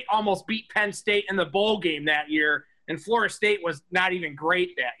State almost beat Penn State in the bowl game that year, and Florida State was not even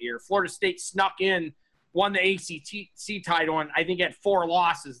great that year. Florida State snuck in, won the ACC title, and I think had 4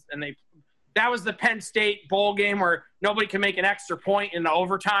 losses. And that was the Penn State bowl game where nobody can make an extra point in the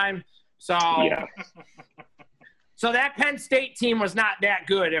overtime. So So that Penn State team was not that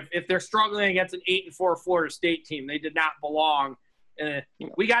good. If they're struggling against an 8-4 Florida State team, they did not belong.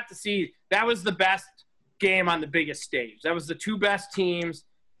 We got to see that was the best game on the biggest stage. That was the 2 best teams.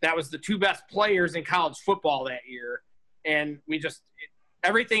 That was the 2 best players in college football that year. And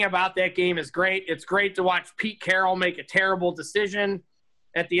everything about that game is great. It's great to watch Pete Carroll make a terrible decision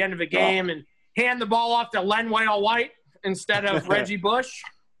at the end of a game and hand the ball off to Lenwell White instead of Reggie Bush.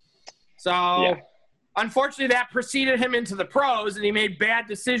 So unfortunately, that preceded him into the pros, and he made bad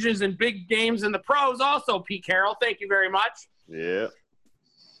decisions in big games in the pros also, Pete Carroll. Thank you very much. Yeah.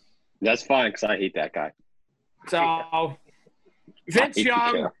 That's fine because I hate that guy. So Vince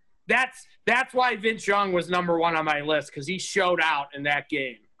Young, that's why Vince Young was number 1 on my list because he showed out in that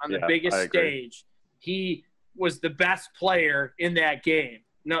game on the biggest stage. He was the best player in that game.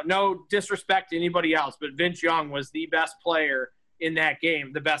 No disrespect to anybody else, but Vince Young was the best player in that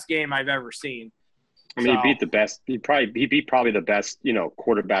game, the best game I've ever seen. I mean, he beat the best. He beat probably the best,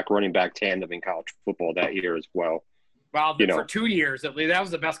 quarterback running back tandem in college football that year as well. Well, for 2 years at least, that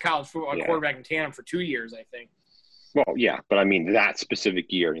was the best college football quarterback in tandem for 2 years, I think. Well, yeah, but I mean that specific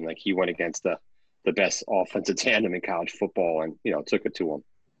year, and he went against the best offensive tandem in college football, and took it to him.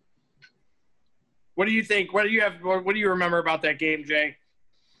 What do you think? What do you remember about that game, Jay?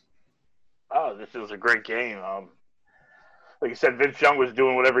 Oh, this was a great game. Like you said, Vince Young was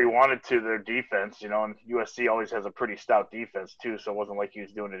doing whatever he wanted to their defense, and USC always has a pretty stout defense too, so it wasn't like he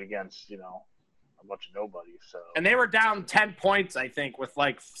was doing it against, a bunch of nobody. So. And they were down 10 points, I think, with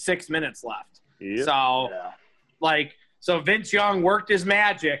 6 minutes left. Yep. So Vince Young worked his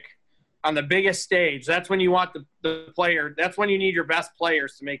magic on the biggest stage. That's when you want the player. That's when you need your best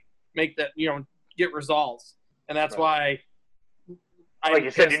players to make that, get results. And that's why. Like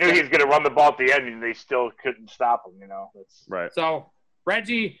you said, you knew he was going to run the ball at the end, and they still couldn't stop him. That's right. So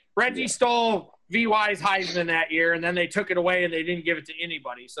Reggie stole VY's Heisman that year, and then they took it away and they didn't give it to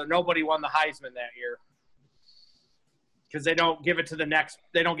anybody. So nobody won the Heisman that year because they don't give it to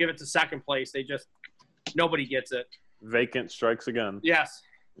they don't give it to second place. Nobody gets it. Vacant strikes again. Yes,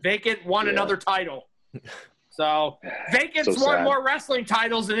 Vacant won another title. So Vacant's won more wrestling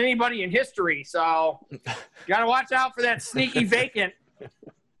titles than anybody in history. So you got to watch out for that sneaky Vacant.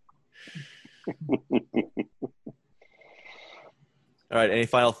 All right. Any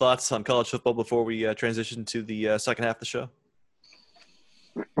final thoughts on college football before we transition to the second half of the show?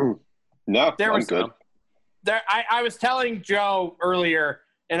 No, I'm good. I was telling Joe earlier,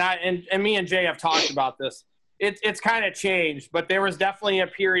 and me and Jay have talked about this. It's kind of changed, but there was definitely a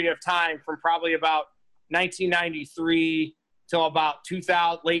period of time from probably about 1993 till about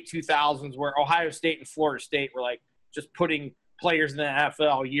late 2000s where Ohio State and Florida State were just putting players in the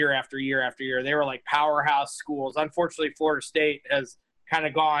NFL year after year after year. They were powerhouse schools. Unfortunately, Florida State has kind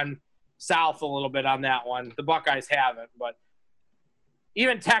of gone south a little bit on that one. The Buckeyes haven't, but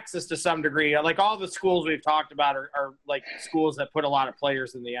even Texas to some degree, all the schools we've talked about are schools that put a lot of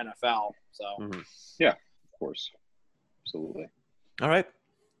players in the NFL. So yeah, of course. Absolutely. All right.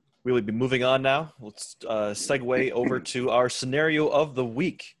 We will be moving on now. Let's segue over to our scenario of the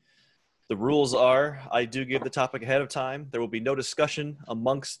week. The rules are, I do give the topic ahead of time. There will be no discussion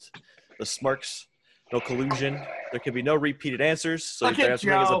amongst the Smarks, no collusion. There can be no repeated answers. So you can have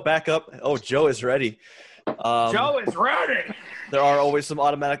something as a backup. Oh, Joe is ready. Joe is ready. There are always some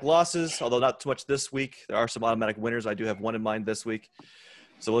automatic losses, although not too much this week. There are some automatic winners. I do have one in mind this week.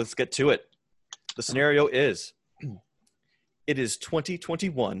 So let's get to it. The scenario is, it is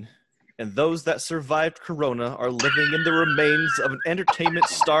 2021, and those that survived Corona are living in the remains of an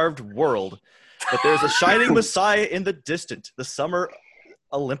entertainment-starved world. But there's a shining messiah in the distant, the Summer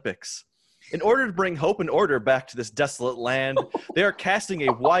Olympics. In order to bring hope and order back to this desolate land, they are casting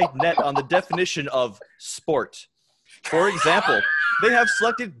a wide net on the definition of sport. For example, they have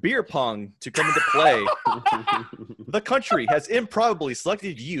selected beer pong to come into play. The country has improbably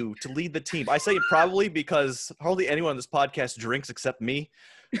selected you to lead the team. I say improbably because hardly anyone on this podcast drinks except me.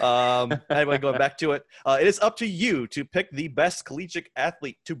 Anyway, going back to it, it is up to you to pick the best collegiate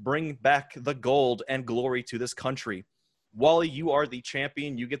athlete to bring back the gold and glory to this country. Wally, you are the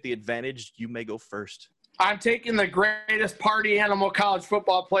champion. You get the advantage. You may go first. I'm taking the greatest party animal college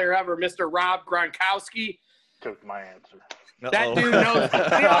football player ever, Mr. Rob Gronkowski. Took my answer. That dude knows.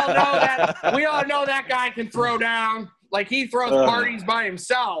 We all know that guy can throw down. He throws parties by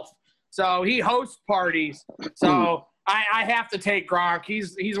himself. So he hosts parties. So I have to take Gronk.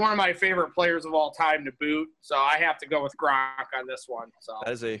 He's one of my favorite players of all time to boot. So I have to go with Gronk on this one. So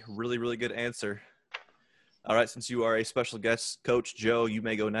that is a really, really good answer. All right, since you are a special guest, Coach Joe, you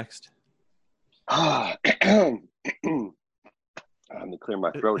may go next. I'm going to clear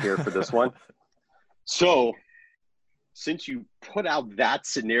my throat here for this one. So, since you put out that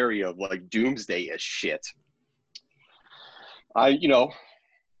scenario of doomsday as shit, I,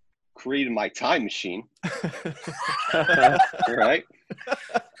 created my time machine. All right?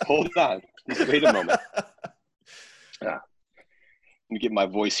 Hold on. Just wait a moment. Let me get my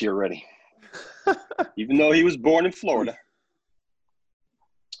voice here ready. Even though he was born in Florida.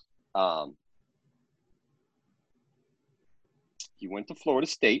 He went to Florida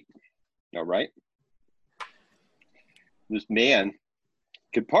State. All right? This man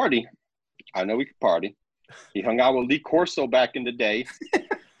could party. I know he could party. He hung out with Lee Corso back in the day.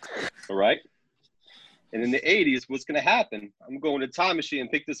 All right? And in the 80s, what's going to happen? I'm going to time machine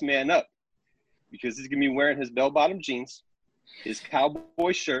and pick this man up because he's going to be wearing his bell-bottom jeans, his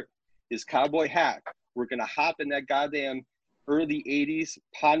cowboy shirt, his cowboy hat. We're going to hop in that goddamn early 80s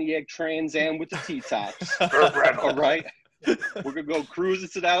Pontiac Trans Am with the T-tops. All right? We're going to go cruising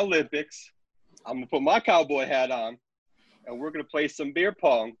to that Olympics. I'm going to put my cowboy hat on, and we're going to play some beer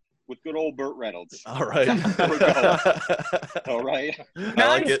pong with good old Burt Reynolds. All right. All right.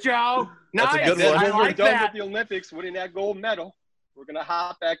 Nice, Joe. That's nice. a good one. When we're like done that. with the Olympics, winning that gold medal, we're going to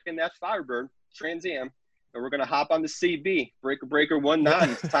hop back in that Firebird Trans Am, and we're going to hop on the CB, Breaker 19.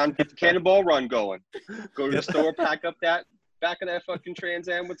 It's time to get the Cannonball Run going. Go to the store, pack up that back of that fucking Trans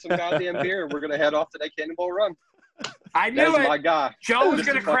Am with some goddamn beer, and we're going to head off to that Cannonball Run. I knew That's it. my guy. Joe was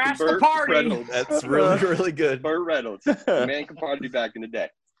going to crash the party. Reynolds. That's really, really good. Burt Reynolds. The man could party back in the day.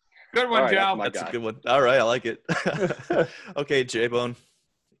 Good one, All right, Joe. That's a good one. All right, I like it. Okay, J-Bone,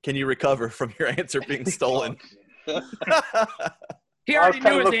 can you recover from your answer being stolen? He already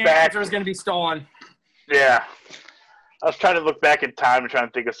knew his answer was going to be stolen. Yeah. I was trying to look back in time and trying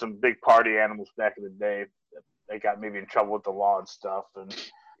to think of some big party animals back in the day that got maybe in trouble with the law and stuff. And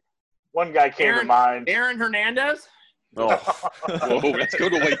one guy came to mind. Aaron Hernandez? Oh. Whoa, that's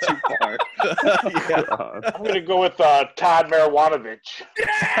going way too far. Yeah. I'm going to go with Todd Marijuanovich.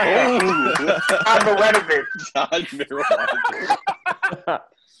 Oh. Todd Marijuanovich. Todd Marijuanovich.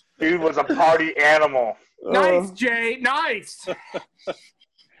 Dude was a party animal. Nice, Jay. Nice.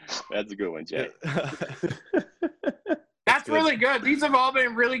 That's a good one, Jay. That's really good. These have all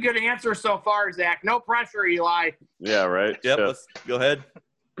been really good answers so far, Zach. No pressure, Eli. Yeah, right. Yep, let's go ahead.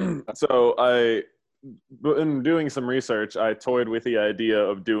 So in doing some research, I toyed with the idea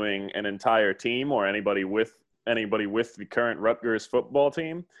of doing an entire team or anybody with the current Rutgers football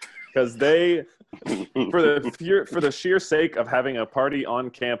team, because they, for the sheer sake of having a party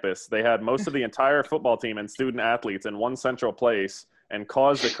on campus, they had most of the entire football team and student athletes in one central place and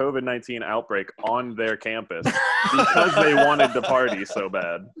caused a COVID-19 outbreak on their campus because they wanted to party so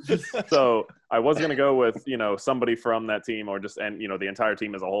bad. So I was going to go with, somebody from that team or the entire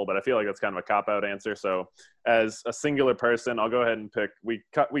team as a whole, but I feel like that's kind of a cop-out answer. So as a singular person, I'll go ahead and pick, we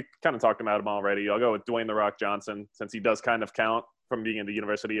kind of talked about him already. I'll go with Dwayne "The Rock" Johnson, since he does kind of count from being in the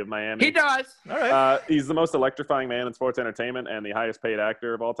University of Miami. He does. All right. He's the most electrifying man in sports entertainment and the highest paid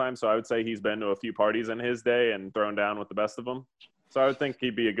actor of all time. So I would say he's been to a few parties in his day and thrown down with the best of them. So I would think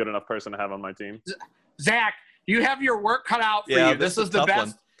he'd be a good enough person to have on my team. Zach, you have your work cut out for you. This is the best.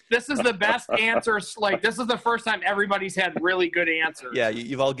 One. This is the best answers. Like, this is the first time everybody's had really good answers. Yeah,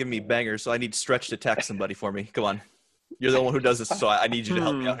 you've all given me bangers, so I need Stretch to tack somebody for me. Come on. You're the one who does this, so I need you to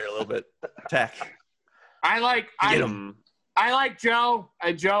help me out here a little bit. Tack. I like Joe.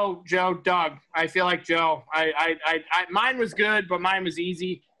 Doug. I feel like Joe. Mine was good, but mine was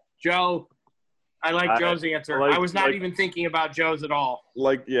easy. Joe. I like Joe's answer. I was not even thinking about Joe's at all.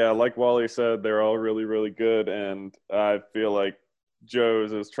 Like Wally said, they're all really, really good, and I feel like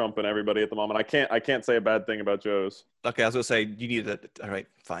Joe's is trumping everybody at the moment. I can't say a bad thing about Joe's. Okay, I was gonna say you need to. All right,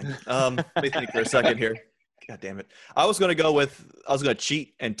 fine. Let me think for a second here. God damn it! I was gonna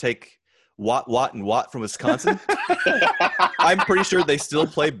cheat and take Watt from Wisconsin. I'm pretty sure they still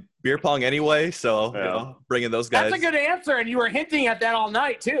play beer pong anyway, so bringing those guys. That's a good answer, and you were hinting at that all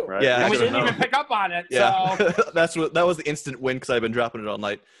night too. Right. Yeah, and we didn't even pick up on it. Yeah. So that was the instant win because I've been dropping it all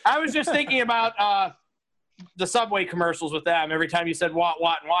night. I was just thinking about the Subway commercials with them. Every time you said Watt,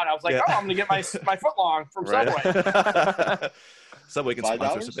 I was like, I'm gonna get my foot long from Subway. Subway can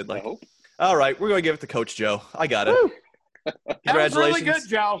sponsor us if they'd like. All right, we're gonna give it to Coach Joe. I got it. Woo! Congratulations. That was really good,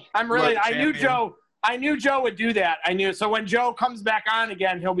 Joe. I knew Joe would do that. I knew. So when Joe comes back on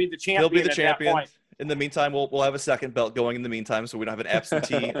again, he'll be the champion. He'll be the at champion. That point. In the meantime, we'll have a second belt going in the meantime, so we don't have an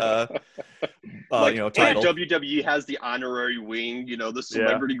absentee, title. WWE has the honorary wing, the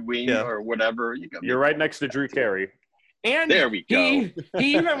celebrity wing or whatever. You're right next to Drew Carey. And there we go.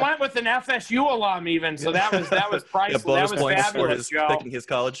 He even went with an FSU alum, even. So that was priceless. Bonus that was points fabulous, for Joe. picking his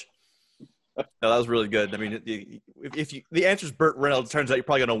college. No, that was really good. I mean, if the answer is Burt Reynolds, it turns out you're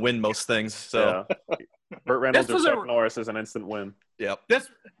probably going to win most things. So, Burt Reynolds or Chuck Norris is an instant win. Yep.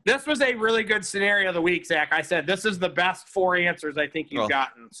 This was a really good scenario of the week, Zach. I said this is the best 4 answers I think you've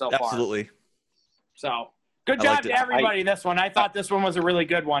gotten so far. Absolutely. So good job to everybody. This one, I thought this one was a really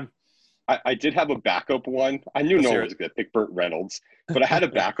good one. I did have a backup one. I knew no one was going to pick Burt Reynolds, but I had a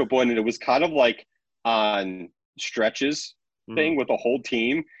backup one, and it was kind of like on stretches thing with the whole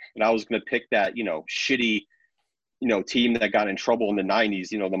team. And I was going to pick that, shitty, team that got in trouble in the 90s,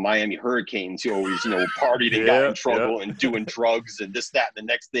 the Miami Hurricanes, who always, partied and got in trouble and doing drugs and this, that, and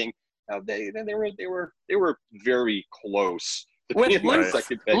the next thing. They were very close. With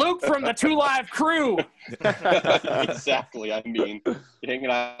Luke from the 2 Live Crew. Exactly. I mean, hanging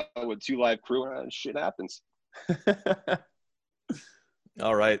out with 2 Live Crew, shit happens.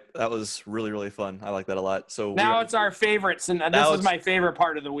 All right. That was really, really fun. I like that a lot. So now it's our favorites, and this is my favorite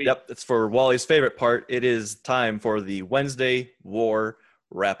part of the week. Yep. It's for Wally's favorite part. It is time for the Wednesday War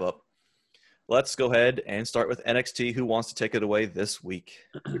wrap-up. Let's go ahead and start with NXT. Who wants to take it away this week?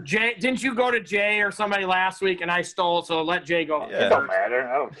 Jay, didn't you go to Jay or somebody last week and I stole, so let Jay go. Yeah. It don't matter.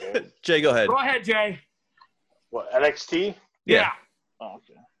 I don't care. Jay, go ahead. Go ahead, Jay. What, NXT? Yeah. Oh,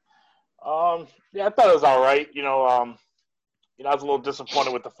 okay. Yeah, I thought it was all right. I was a little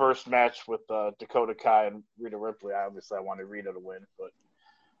disappointed with the first match with Dakota Kai and Rhea Ripley. Obviously, I wanted Rhea to win, but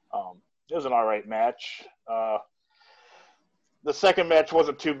it was an all right match. The second match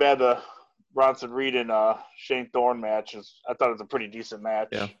wasn't too bad. The Bronson Reed and Shane Thorne match I thought it was a pretty decent match.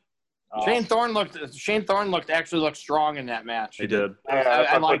 Yeah. Shane Thorne looked strong in that match. He did.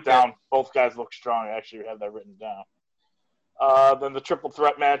 I liked down. Both guys looked strong. I actually have that written down. Then the triple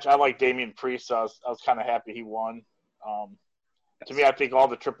threat match, I like Damian Priest. So I was kind of happy he won. To me, I think all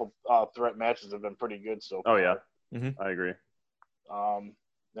the triple threat matches have been pretty good so far. Oh yeah, I agree.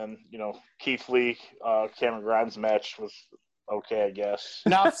 Then Keith Lee, Cameron Grimes match was okay, I guess.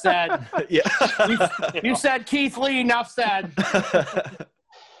 Enough said. Yeah. You said Keith Lee. Enough said. Then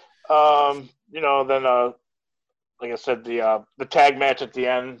like I said, the tag match at the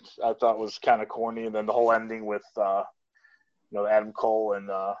end I thought was kind of corny, and then the whole ending with Adam Cole and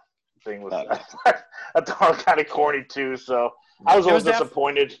thing was I thought it was kind of corny too. So I was a little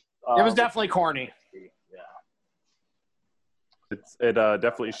disappointed. It was definitely corny. It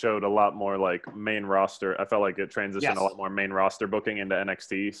definitely showed a lot more like main roster. I felt like it transitioned a lot more main roster booking into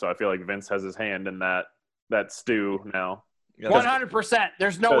NXT. So I feel like Vince has his hand in that stew now. 100%.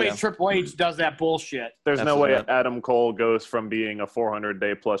 There's no way Triple H does that bullshit. There's no way Adam Cole goes from being a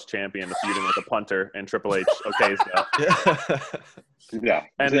 400-day-plus champion to feuding with a punter, and Triple H okays that. Yeah,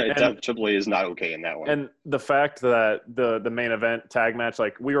 and Triple H is not okay in that one. And the fact that the main event tag match,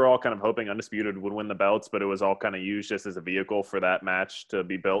 like we were all kind of hoping Undisputed would win the belts, but it was all kind of used just as a vehicle for that match to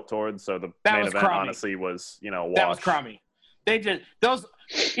be built towards. So the main event honestly was, wash. That was crummy. They did those,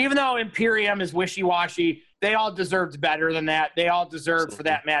 even though Imperium is wishy-washy, they all deserved better than that. They all deserved for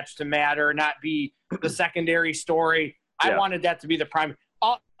that match to matter, not be the secondary story. I wanted that to be the primary.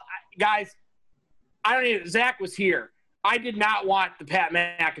 Guys, Zach was here. I did not want the Pat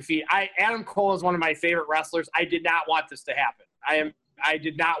McAfee. Adam Cole is one of my favorite wrestlers. I did not want this to happen. I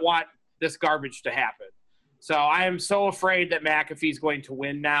did not want this garbage to happen. So I am so afraid that McAfee's going to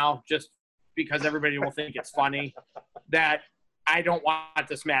win now, just because everybody will think it's funny, that I don't want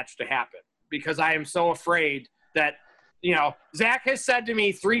this match to happen, because I am so afraid that, Zach has said to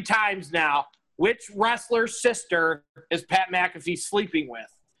me 3 times now, which wrestler's sister is Pat McAfee sleeping with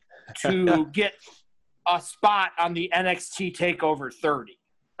to get a spot on the NXT TakeOver 30.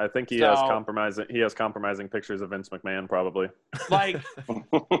 I think he has compromising pictures of Vince McMahon, probably. Like,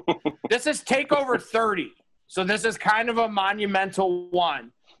 this is TakeOver 30, so this is kind of a monumental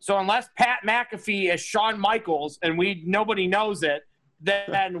one. So unless Pat McAfee is Shawn Michaels and nobody knows it,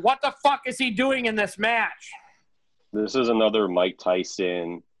 then what the fuck is he doing in this match? This is another Mike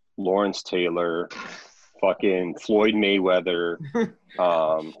Tyson, Lawrence Taylor, fucking Floyd Mayweather.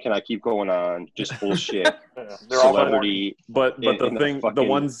 Can I keep going on? Just bullshit. Celebrity. But the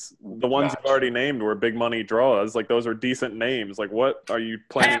ones you've already named were big money draws. Like, those are decent names. Like, what are you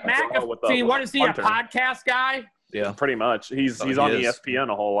planning Pat McAfee, what is he, a podcast guy? Yeah, pretty much. He's on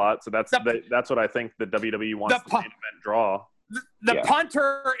ESPN a whole lot, so that's what I think the WWE wants the main event draw. The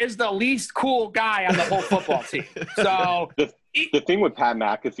punter is the least cool guy on the whole football team. So the thing with Pat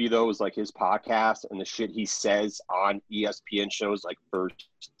McAfee though is like his podcast and the shit he says on ESPN shows like First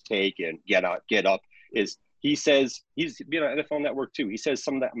Take and Get Up is he says he's been on NFL Network too. He says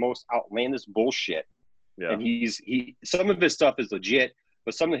some of that most outlandish bullshit. Yeah. And he some of his stuff is legit.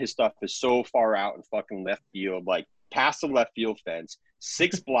 But some of his stuff is so far out in fucking left field, like past the left field fence,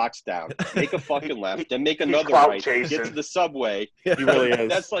 6 blocks down, make a fucking left, then make another right, get to the subway. He really is.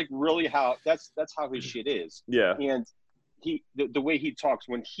 That's like really how that's how his shit is. Yeah. And the way he talks,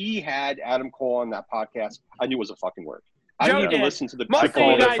 when he had Adam Cole on that podcast, I knew it was a fucking work. I didn't even listen to the most of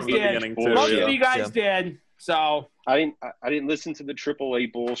you guys did. Most of you guys did. So I didn't listen to the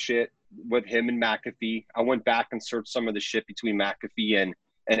AAA bullshit with him and McAfee. I went back and searched some of the shit between McAfee and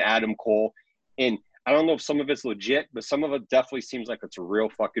Adam Cole. And I don't know if some of it's legit, but some of it definitely seems like it's a real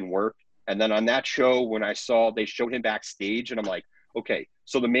fucking work. And then on that show, when I saw they showed him backstage, and I'm like, okay,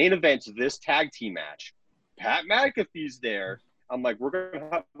 so the main event's this tag team match. Pat McAfee's there. I'm like, we're going to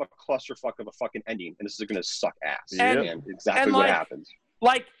have a clusterfuck of a fucking ending, and this is going to suck ass. And exactly what happens.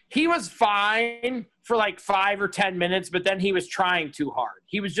 Like, he was fine for like 5 or 10 minutes, but then he was trying too hard.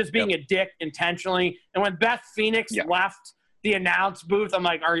 He was just being a dick intentionally. And when Beth Phoenix left the announce booth. I'm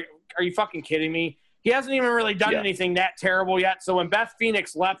like, are you fucking kidding me? He hasn't even really done anything that terrible yet. So when Beth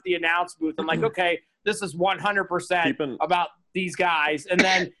Phoenix left the announce booth, I'm like, okay, this is 100% about these guys. And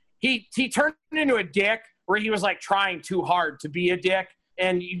then he turned into a dick where he was like trying too hard to be a dick.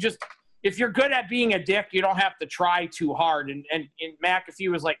 And you just, if you're good at being a dick, you don't have to try too hard. And McAfee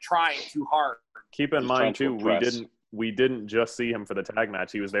was like trying too hard. Keep in mind too, we didn't just see him for the tag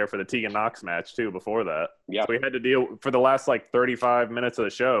match. He was there for the Tegan Knox match too before that. Yeah. So we had to deal for the last like 35 minutes of the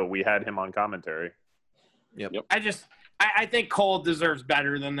show. We had him on commentary. Yep. I think Cole deserves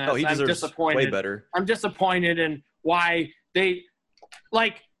better than this. Oh, he deserves disappointed. Way better. I'm disappointed in why they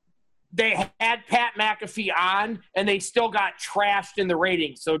had Pat McAfee on and they still got trashed in the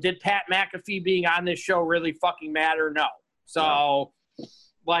ratings. So did Pat McAfee being on this show really fucking matter? No. So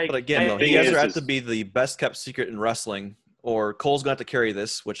but again, though, he either have to be the best kept secret in wrestling, or Cole's going to have to carry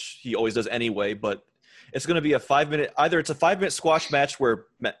this, which he always does anyway. But it's going to be a 5-minute. Either it's a 5-minute squash match where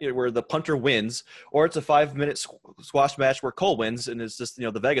the punter wins, or it's a 5-minute squash match where Cole wins, and it's just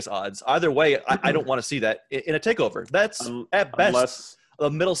the Vegas odds. Either way, I don't want to see that in a takeover. That's at best a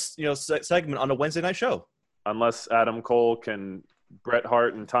middle segment on a Wednesday night show. Unless Adam Cole can Bret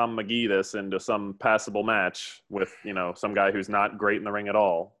Hart and Tom McGee this into some passable match with some guy who's not great in the ring at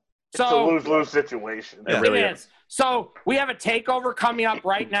all. So it's a lose-lose situation. It really is. So we have a takeover coming up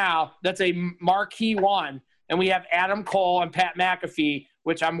right now. That's a marquee one, and we have Adam Cole and Pat McAfee,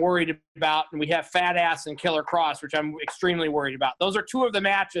 which I'm worried about, and we have Fat Ass and Killer Kross, which I'm extremely worried about. Those are two of the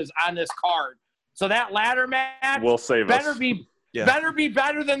matches on this card. So that ladder match better be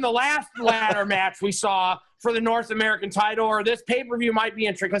better than the last ladder match we saw for the North American title, or this pay-per-view might be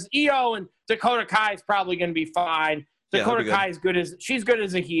interesting because Io and Dakota Kai is probably going to be fine. Dakota Kai is she's good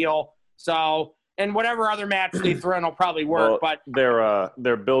as a heel. So, and whatever other match they throw in will probably work. Well, but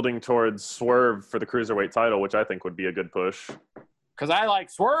they're building towards Swerve for the Cruiserweight title, which I think would be a good push. Because I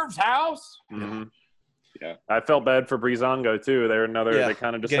like Swerve's house. Mm-hmm. Yeah, I felt bad for Breezango too. They're they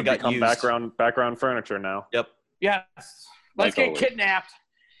kind of just have become background furniture now. Yep. Yes. Let's get kidnapped.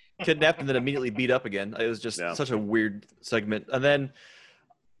 Kidnapped and then immediately beat up again. It was just such a weird segment. And then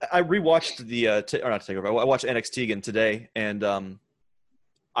I rewatched I watched NXT again today, and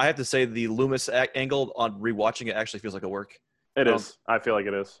I have to say the Loomis angle on rewatching it actually feels like a work. It is. I feel like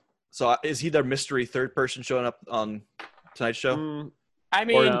it is. So is he their mystery third person showing up on tonight's show? I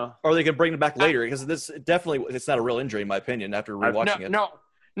mean, or they can bring him back later, because it's not a real injury in my opinion after rewatching it.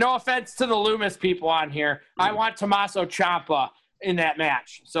 No offense to the Loomis people on here. I want Tommaso Ciampa in that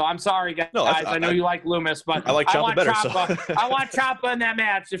match. So I'm sorry, guys. I know you like Loomis, but I like Ciampa better. I want Ciampa in that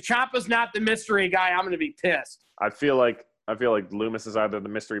match. If Ciampa's not the mystery guy, I'm going to be pissed. I feel like Loomis is either the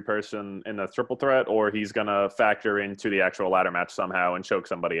mystery person in the triple threat, or he's going to factor into the actual ladder match somehow and choke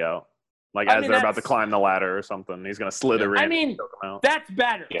somebody out. As they're about to climb the ladder or something, he's going to slither in. And choke them out. That's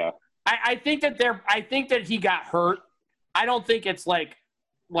better. Yeah. I think that he got hurt. I don't think it's like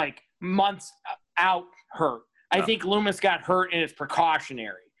months out hurt. No. I think Loomis got hurt and it's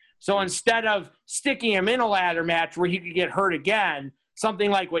precautionary. So instead of sticking him in a ladder match where he could get hurt again,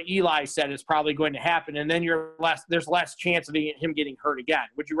 something like what Eli said is probably going to happen, and then there's less chance of him getting hurt again.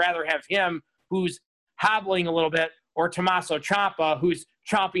 Would you rather have him, who's hobbling a little bit, or Tommaso Ciampa, who's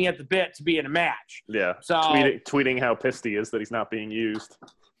chomping at the bit to be in a match? Yeah. So tweeting how pissed he is that he's not being used.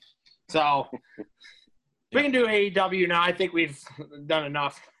 So we can do AEW now. I think we've done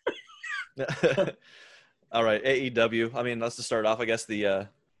enough. All right, AEW. I mean, let's just start off. I guess the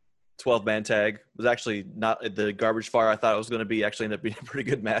 12-man tag was actually not the garbage fire I thought it was going to be. Actually ended up being a pretty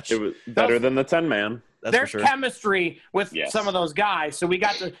good match. It was better than the 10-man. There's chemistry with some of those guys. So we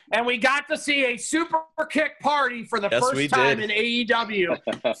got to see a super kick party for the first time in AEW.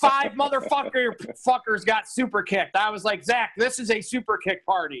 5 motherfuckers got super kicked. I was like, Zach, this is a super kick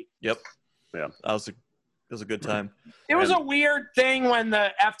party. Yep. Yeah. It was a good time. It was a weird thing when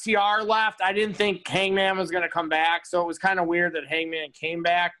the FTR left. I didn't think Hangman was going to come back, so it was kind of weird that Hangman came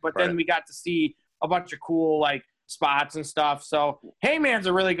back. But then we got to see a bunch of cool spots and stuff. So Hangman's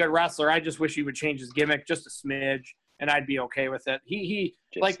a really good wrestler. I just wish he would change his gimmick just a smidge, and I'd be okay with it. He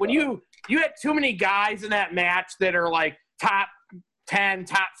when you had too many guys in that match that are top 10,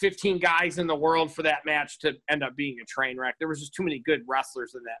 top 15 guys in the world for that match to end up being a train wreck. There was just too many good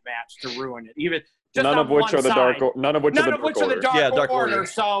wrestlers in that match to ruin it. Even none of which are the Dark Order.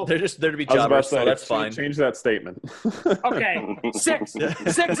 So they're just there to be jobbers, so that's fine. Change that statement. Okay, six of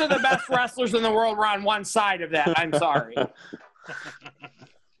the best wrestlers in the world were on one side of that. I'm sorry.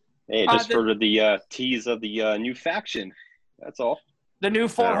 Hey, just for the tease of the new faction. That's all. The new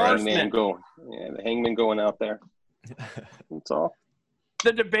Four Horsemen. The Hangman going out there. That's all.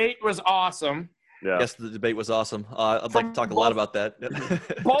 The debate was awesome. Yeah. Yes, the debate was awesome. I'd like to talk a lot about that.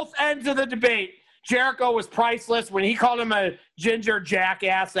 Both ends of the debate. Jericho was priceless. When he called him a ginger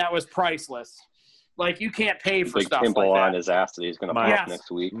jackass, that was priceless. Like, you can't pay for stuff like that. Big pimple on his ass that he's going to pop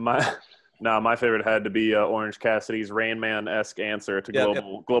next week. My favorite had to be Orange Cassidy's Rain Man-esque answer to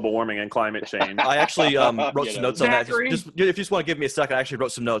global warming and climate change. I actually wrote some notes on that. If you just want to give me a second, I actually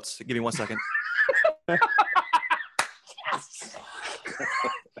wrote some notes. Give me 1 second.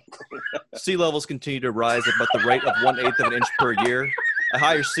 Sea levels continue to rise at about the rate of 1/8 of an inch per year. A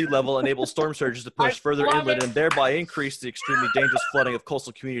higher sea level enables storm surges to push further inland and thereby increase the extremely dangerous flooding of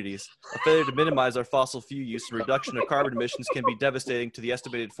coastal communities. A failure to minimize our fossil fuel use and reduction of carbon emissions can be devastating to the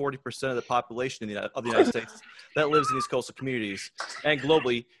estimated 40% of the population of the United States that lives in these coastal communities, and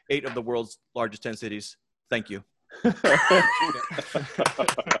globally, 8 of the world's largest 10 cities. Thank you.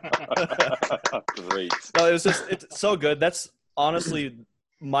 Great. No, it's so good. That's honestly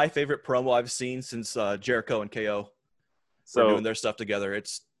my favorite promo I've seen since Jericho and KO were doing their stuff together.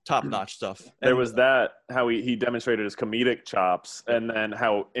 It's top-notch stuff. There was that, how he demonstrated his comedic chops, and then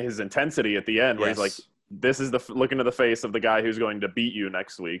how his intensity at the end, where he's like, this is look into the face of the guy who's going to beat you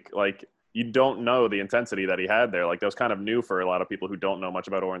next week. Like, you don't know the intensity that he had there. Like, that was kind of new for a lot of people who don't know much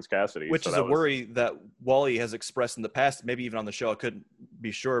about Orange Cassidy. Which is a worry that Wally has expressed in the past, maybe even on the show. I couldn't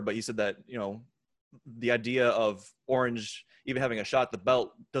be sure, but he said that, the idea of Orange even having a shot at the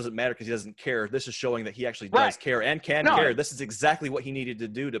belt doesn't matter because he doesn't care. This is showing that he actually does care and can care. This is exactly what he needed to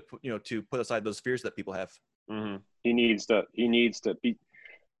do to put aside those fears that people have. Mm-hmm. He needs to be.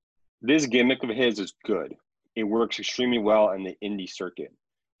 This gimmick of his is good. It works extremely well in the indie circuit.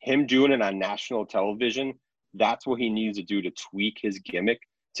 Him doing it on national television, that's what he needs to do to tweak his gimmick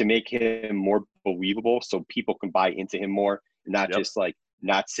to make him more believable, so people can buy into him more, and not just like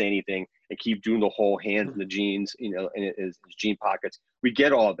not say anything and keep doing the whole hands in the jeans, in his jean pockets. We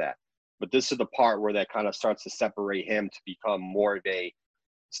get all that. But this is the part where that kind of starts to separate him to become more of a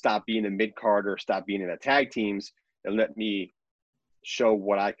stop being a mid-carder, stop being in the tag teams, and let me show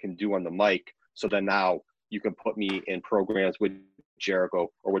what I can do on the mic. So then now you can put me in programs with Jericho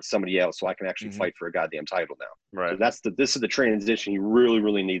or with somebody else so I can actually fight for a goddamn title now. Right. So this is the transition he really,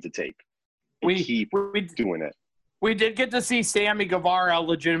 really needs to take. We keep doing it. We did get to see Sammy Guevara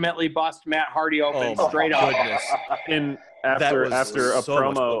legitimately bust Matt Hardy open straight up. And after a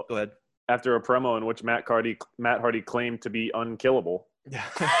promo, go ahead. After a promo in which Matt Hardy claimed to be unkillable.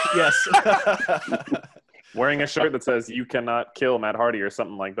 Yes. Wearing a shirt that says "You cannot kill Matt Hardy" or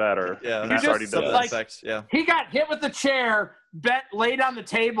something like that, or Matt Hardy does that. He got hit with the chair, laid on the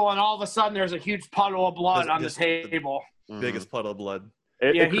table, and all of a sudden there's a huge puddle of blood on the table. Biggest puddle of blood.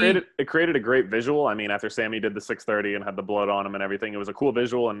 It created a great visual. I mean, after Sammy did the 630 and had the blood on him and everything, it was a cool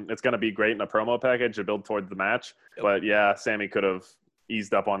visual, and it's going to be great in a promo package to build towards the match. But yeah, Sammy could have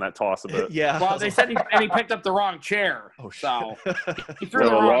eased up on that toss a bit. Yeah. Well, they said he picked up the wrong chair. So he threw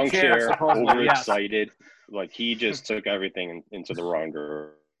the wrong chair. Overexcited. Yes. Like he just took everything into the wrong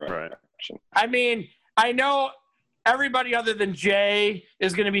direction. I mean, I know everybody other than Jay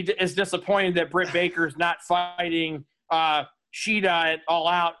is going to be disappointed that Britt Baker's not fighting Sheeta at All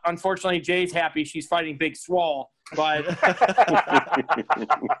Out. Unfortunately, Jay's happy she's fighting Big Swole, but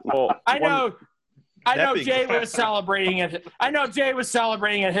I know Jay was celebrating it. I know Jay was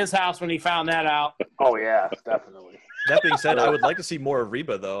celebrating at his house when he found that out. Oh yeah, definitely. That being said, I would like to see more of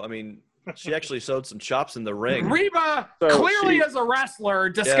Reba, though. I mean, she actually showed some chops in the ring. Reba clearly is a wrestler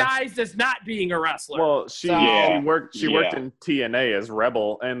disguised as not being a wrestler. Well, she worked in TNA as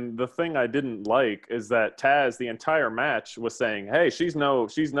Rebel, and the thing I didn't like is that Taz the entire match was saying, "Hey, she's no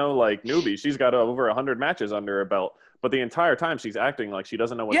like newbie. She's got over 100 matches under her belt." But the entire time she's acting like she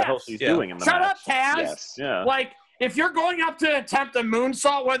doesn't know what the hell she's doing in the match. Shut up, Taz. Yes. Yeah. Like, if you're going up to attempt a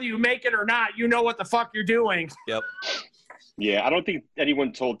moonsault, whether you make it or not, you know what the fuck you're doing. Yep. Yeah, I don't think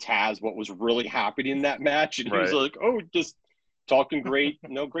anyone told Taz what was really happening in that match. And he was like, just talking great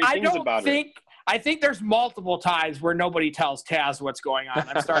things about it. I think there's multiple times where nobody tells Taz what's going on.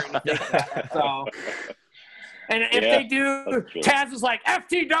 I'm starting to think that. So. And if they do, Taz is like,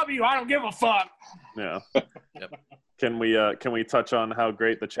 FTW, I don't give a fuck. Yeah. Yep. Can we touch on how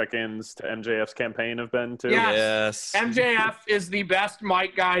great the check-ins to MJF's campaign have been too? Yes. MJF is the best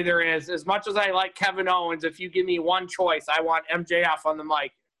mic guy there is. As much as I like Kevin Owens, if you give me one choice, I want MJF on the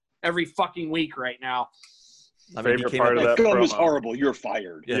mic every fucking week right now. I mean, favorite part of that film promo was horrible. You're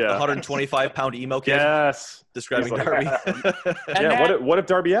fired. Yeah. The 125-pound emo kid. Yes. Describing Darby. What if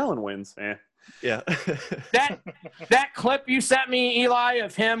Darby Allin wins? Yeah. that clip you sent me, Eli,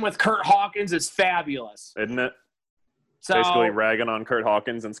 of him with Kurt Hawkins is fabulous. Isn't it? So, basically ragging on Kurt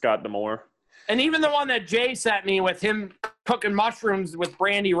Hawkins and Scott D'Amore. And even the one that Jay sent me with him cooking mushrooms with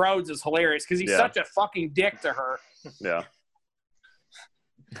Brandy Rhodes is hilarious because he's such a fucking dick to her. Yeah.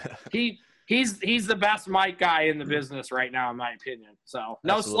 He's the best mic guy in the business right now, in my opinion. So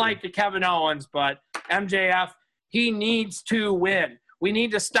no Absolutely. slight to Kevin Owens, but MJF, he needs to win. We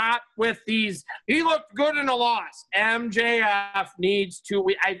need to stop with these. He looked good in a loss. MJF needs to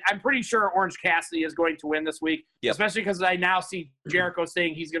win. I'm pretty sure Orange Cassidy is going to win this week, especially because I now see Jericho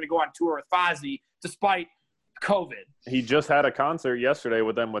saying he's going to go on tour with Fozzy despite COVID. He just had a concert yesterday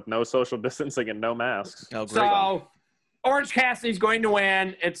with them with no social distancing and no masks. Oh, great. So Orange Cassidy's going to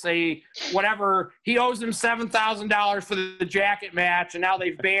win. It's a whatever. He owes him $7,000 for the jacket match, and now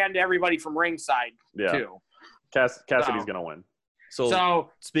they've banned everybody from ringside too. Cassidy's going to win. So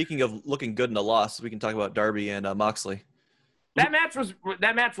speaking of looking good in a loss, we can talk about Darby and Moxley. That match was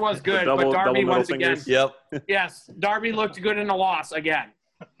good, but Darby once again. Yep. Yes, Darby looked good in a loss again.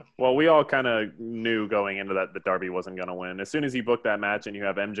 Well, we all kind of knew going into that Darby wasn't going to win. As soon as he booked that match and you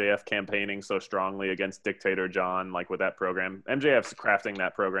have MJF campaigning so strongly against Dictator John, like with that program, MJF's crafting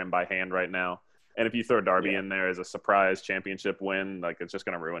that program by hand right now. And if you throw Darby in there as a surprise championship win, like it's just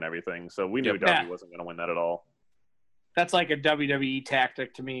going to ruin everything. So we knew Darby wasn't going to win that at all. That's like a WWE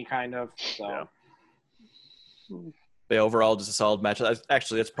tactic to me, kind of. So. Yeah, overall, just a solid match.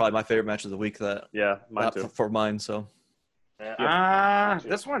 Actually, that's probably my favorite match of the week. Mine too. For mine, so.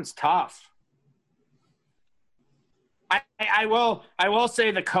 This one's tough. I will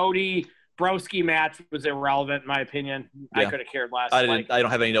say the Cody Broski match was irrelevant in my opinion. I could have cared less. I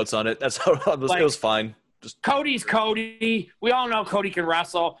don't have any notes on it. That's how it was fine. Just Cody's Cody. We all know Cody can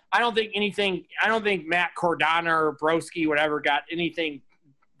wrestle. I don't think Matt Cardona or Broski, whatever, got anything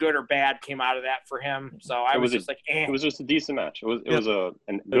good or bad came out of that for him. So I was just it was just a decent match. It was a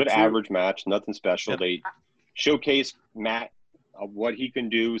good average match, nothing special. They showcased Matt what he can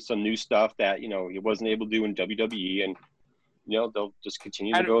do, some new stuff that he wasn't able to do in WWE, and they'll just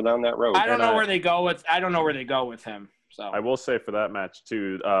continue to go down that road. I don't know where they go with him. So I will say for that match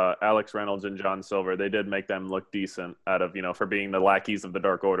too, Alex Reynolds and John Silver, they did make them look decent out of for being the lackeys of the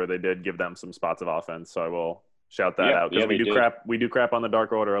Dark Order. They did give them some spots of offense, so I will shout that out because we do crap on the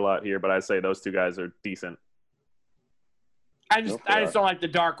Dark Order a lot here, but I say those two guys are decent. I just don't like the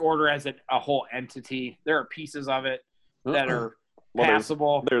Dark Order as a whole entity. There are pieces of it that are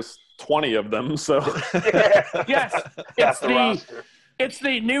passable. There's 20 of them, so yes, it's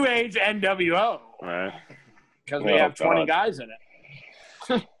the New Age NWO. Right. Because we have 20 guys in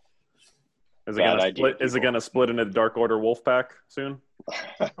it. Is it going to split into the Dark Order Wolfpack soon?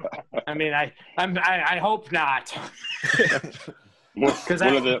 I mean, I hope not. One of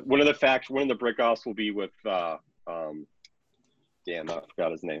the breakoffs will be with I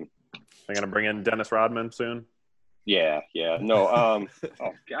forgot his name. They're going to bring in Dennis Rodman soon. Yeah. No.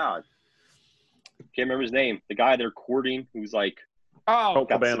 Oh God, can't remember his name. The guy they're courting who's like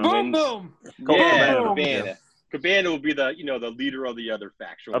Cabana. Boom. Cabana. Cabana will be the the leader of the other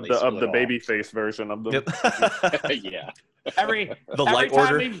faction of the babyface version of them. Yeah. Every light time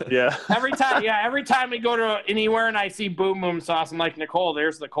order. Every time we go to anywhere and I see Boom Boom sauce, I'm like, Nicole,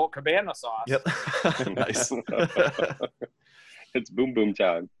 there's the Colt Cabana sauce. Yep. Nice. It's Boom Boom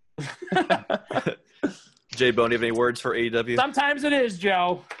time. J-Bone, do you have any words for AEW? Sometimes it is,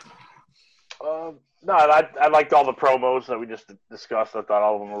 Joe. No, I liked all the promos that we just discussed. I thought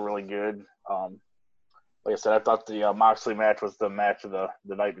all of them were really good. Like I said, I thought the Moxley match was the match of the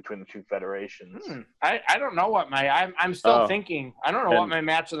night between the two federations. I don't know what I'm still thinking. I don't know what my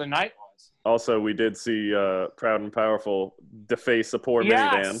match of the night was. Also, we did see Proud and Powerful deface a poor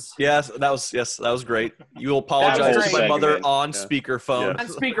minivan. Yes, that was great. You will apologize to my mother on speakerphone. On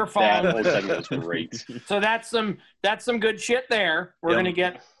speakerphone. That whole segment was great. So that's some good shit there. We're gonna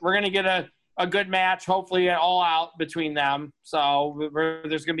get a good match, hopefully all out between them. So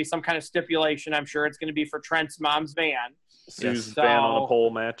there's going to be some kind of stipulation. I'm sure it's going to be for Trent's mom's van. Sue's van on a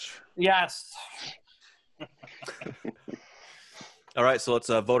pole match. Yes. All right, so let's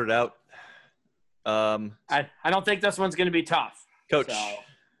vote it out. I don't think this one's going to be tough. Coach,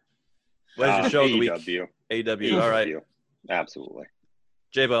 what is your show of the week? AEW. All right. Absolutely.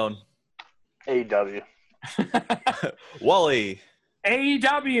 J-Bone. AEW. Wally.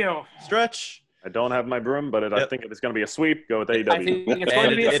 AEW. Stretch. I don't have my broom, but I think if it's going to be a sweep, go with AEW. I think it's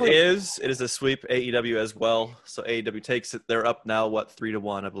going to be a sweep. It is a sweep. AEW as well. So AEW takes it. They're up now,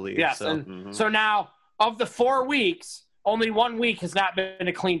 3-1, I believe. Yes. So. So now, of the 4 weeks, only 1 week has not been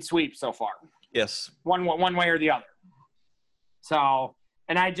a clean sweep so far. Yes. One way or the other. So,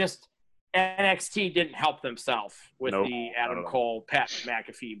 and NXT didn't help themselves with the Adam Cole, Pat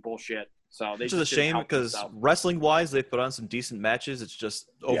McAfee bullshit. So which is a shame because wrestling-wise, they put on some decent matches. It's just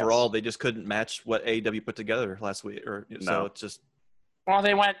overall they just couldn't match what AEW put together last week. So it's just. Well,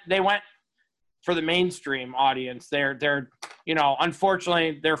 they went for the mainstream audience. They're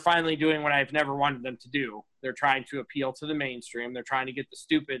unfortunately they're finally doing what I've never wanted them to do. They're trying to appeal to the mainstream. They're trying to get the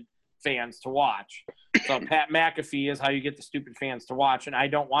stupid fans to watch. So Pat McAfee is how you get the stupid fans to watch, and I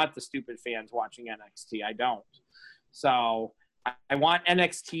don't want the stupid fans watching NXT. I don't. So I want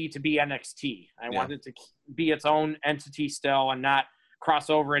NXT to be NXT. I want it to be its own entity still and not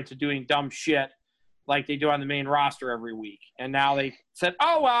cross over into doing dumb shit like they do on the main roster every week. And now they said,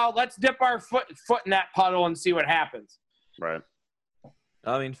 oh, well, let's dip our foot in that puddle and see what happens. Right.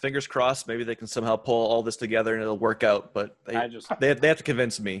 I mean, fingers crossed. Maybe they can somehow pull all this together and it'll work out. But they have to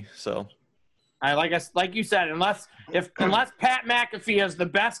convince me. So, like you said, unless Pat McAfee is the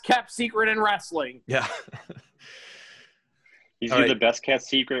best kept secret in wrestling. Yeah. He's either the best kept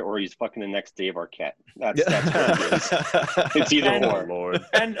secret or he's fucking the next Dave Arquette. That's what it is. It's either or. Lord.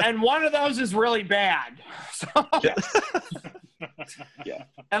 And one of those is really bad. So. Yeah.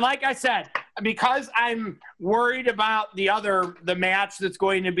 And like I said, because I'm worried about the match that's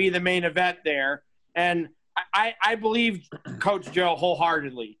going to be the main event there, and I believe Coach Joe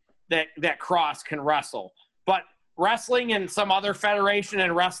wholeheartedly that Cross can wrestle. But wrestling in some other federation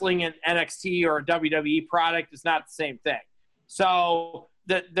and wrestling in NXT or a WWE product is not the same thing. So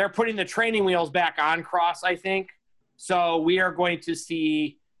they're putting the training wheels back on Cross, I think. So we are going to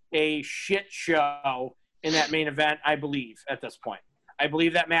see a shit show in that main event, I believe, at this point. I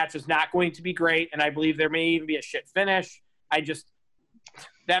believe that match is not going to be great, and I believe there may even be a shit finish. If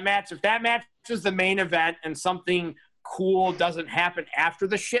that match is the main event and something cool doesn't happen after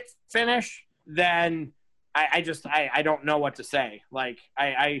the shit finish, then I don't know what to say. Like,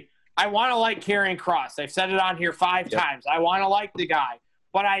 I want to like Karrion Kross. I've said it on here 5 times. I want to like the guy,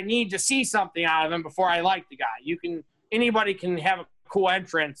 but I need to see something out of him before I like the guy. Anybody can have a cool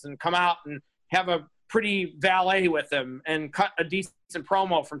entrance and come out and have a pretty valet with him and cut a decent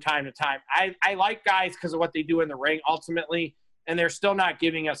promo from time to time. I like guys because of what they do in the ring ultimately, and they're still not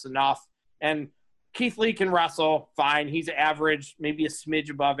giving us enough. And Keith Lee can wrestle fine. He's average, maybe a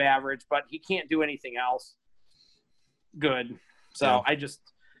smidge above average, but he can't do anything else good. So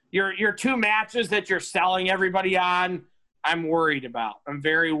your 2 matches that you're selling everybody on, I'm worried about. I'm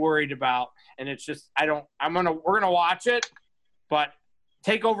very worried about. And it's just, we're going to watch it, but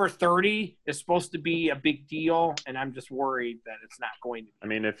TakeOver 30 is supposed to be a big deal, and I'm just worried that it's not going to be. I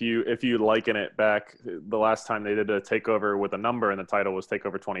mean, if you liken it back, the last time they did a TakeOver with a number in the title was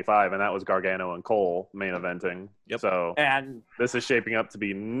TakeOver 25, and that was Gargano and Cole main eventing. Yep. So this is shaping up to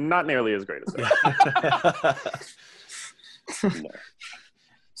be not nearly as great as that.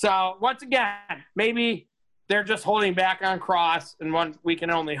 So, once again, maybe they're just holding back on Cross, and we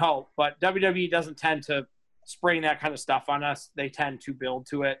can only hope. But WWE doesn't tend to spring that kind of stuff on us. They tend to build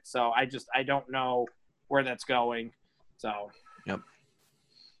to it. So, I don't know where that's going. So,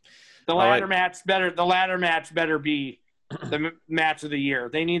 the ladder match better be the match of the year.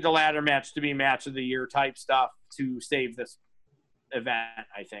 They need the ladder match to be match of the year type stuff to save this event,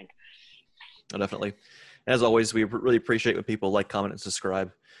 I think. Oh, definitely. As always, we really appreciate when people like, comment, and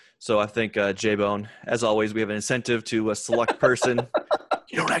subscribe. So I think, J-Bone, as always, we have an incentive to a select person.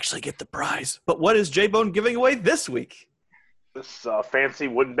 You don't actually get the prize. But what is J-Bone giving away this week? This fancy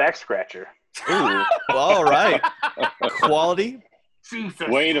wooden back scratcher. Ooh. All right. Quality. Jesus.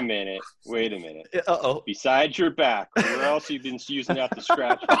 Wait a minute. Uh-oh. Besides your back, where else have you been using that to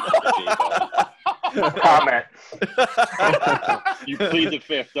scratch? Comment. You plead the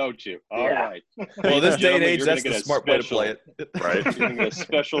fifth, don't you? All right. Well, this day and age, that's the smart way to play it. Right. You're going to get a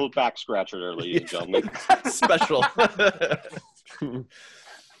special back scratcher there, ladies and gentlemen. Special.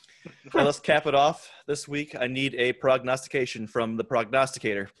 Well, let's cap it off this week. I need a prognostication from the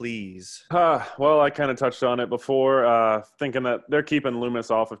prognosticator, please. Well, I kind of touched on it before, thinking that they're keeping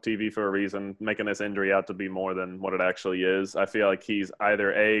Loomis off of TV for a reason, making this injury out to be more than what it actually is. I feel like he's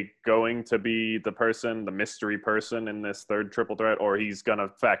either going to be the mystery person in this third triple threat, or he's going to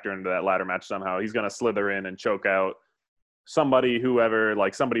factor into that ladder match somehow. He's going to slither in and choke out somebody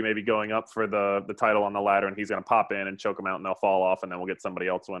maybe going up for the title on the ladder, and he's going to pop in and choke them out, and they'll fall off, and then we'll get somebody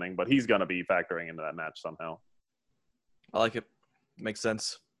else winning. But he's going to be factoring into that match somehow. I like it. Makes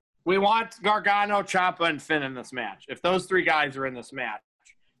sense. We want Gargano, Ciampa, and Finn in this match. If those 3 guys are in this match,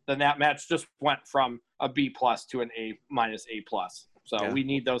 then that match just went from a B+ to an A- A+. So we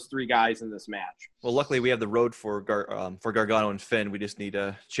need those 3 guys in this match. Well, luckily we have the road for Gargano and Finn. We just need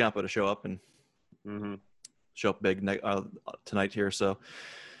Ciampa to show up and show up big tonight here. So,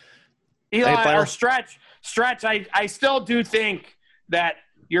 Eli or Stretch, I still do think that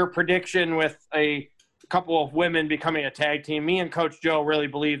your prediction with a couple of women becoming a tag team, me and Coach Joe really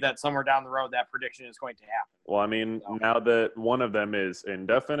believe that somewhere down the road that prediction is going to happen. Well, I mean, now that one of them is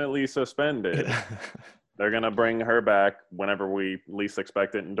indefinitely suspended, they're going to bring her back whenever we least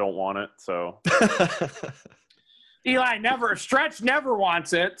expect it and don't want it. So Eli Stretch never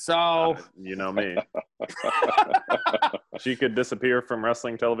wants it. So you know me. She could disappear from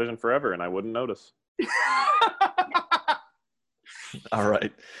wrestling television forever and I wouldn't notice. All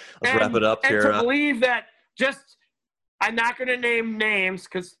right. Let's wrap it up here. And to believe that I'm not going to name names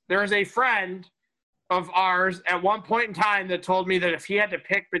because there's a friend of ours at one point in time that told me that if he had to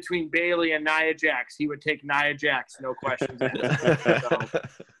pick between Bayley and Nia Jax, he would take Nia Jax, no questions asked.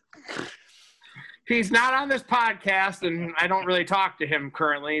 So, he's not on this podcast, and I don't really talk to him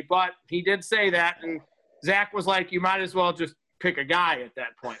currently, but he did say that, and Zach was like, you might as well just pick a guy at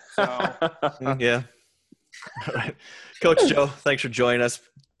that point. So yeah. All right. Coach Joe, thanks for joining us.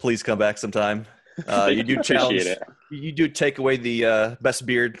 Please come back sometime. You do challenge. You do take away the best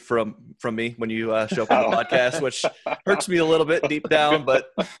beard from me when you show up on the podcast, which hurts me a little bit deep down,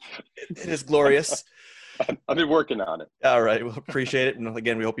 but it is glorious. I've been working on it. All right. We'll appreciate it. And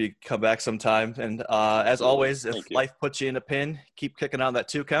again, we hope you come back sometime. And as always, if life puts you in a pin, keep kicking on that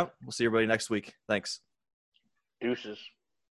 2 count. We'll see everybody next week. Thanks. Deuces.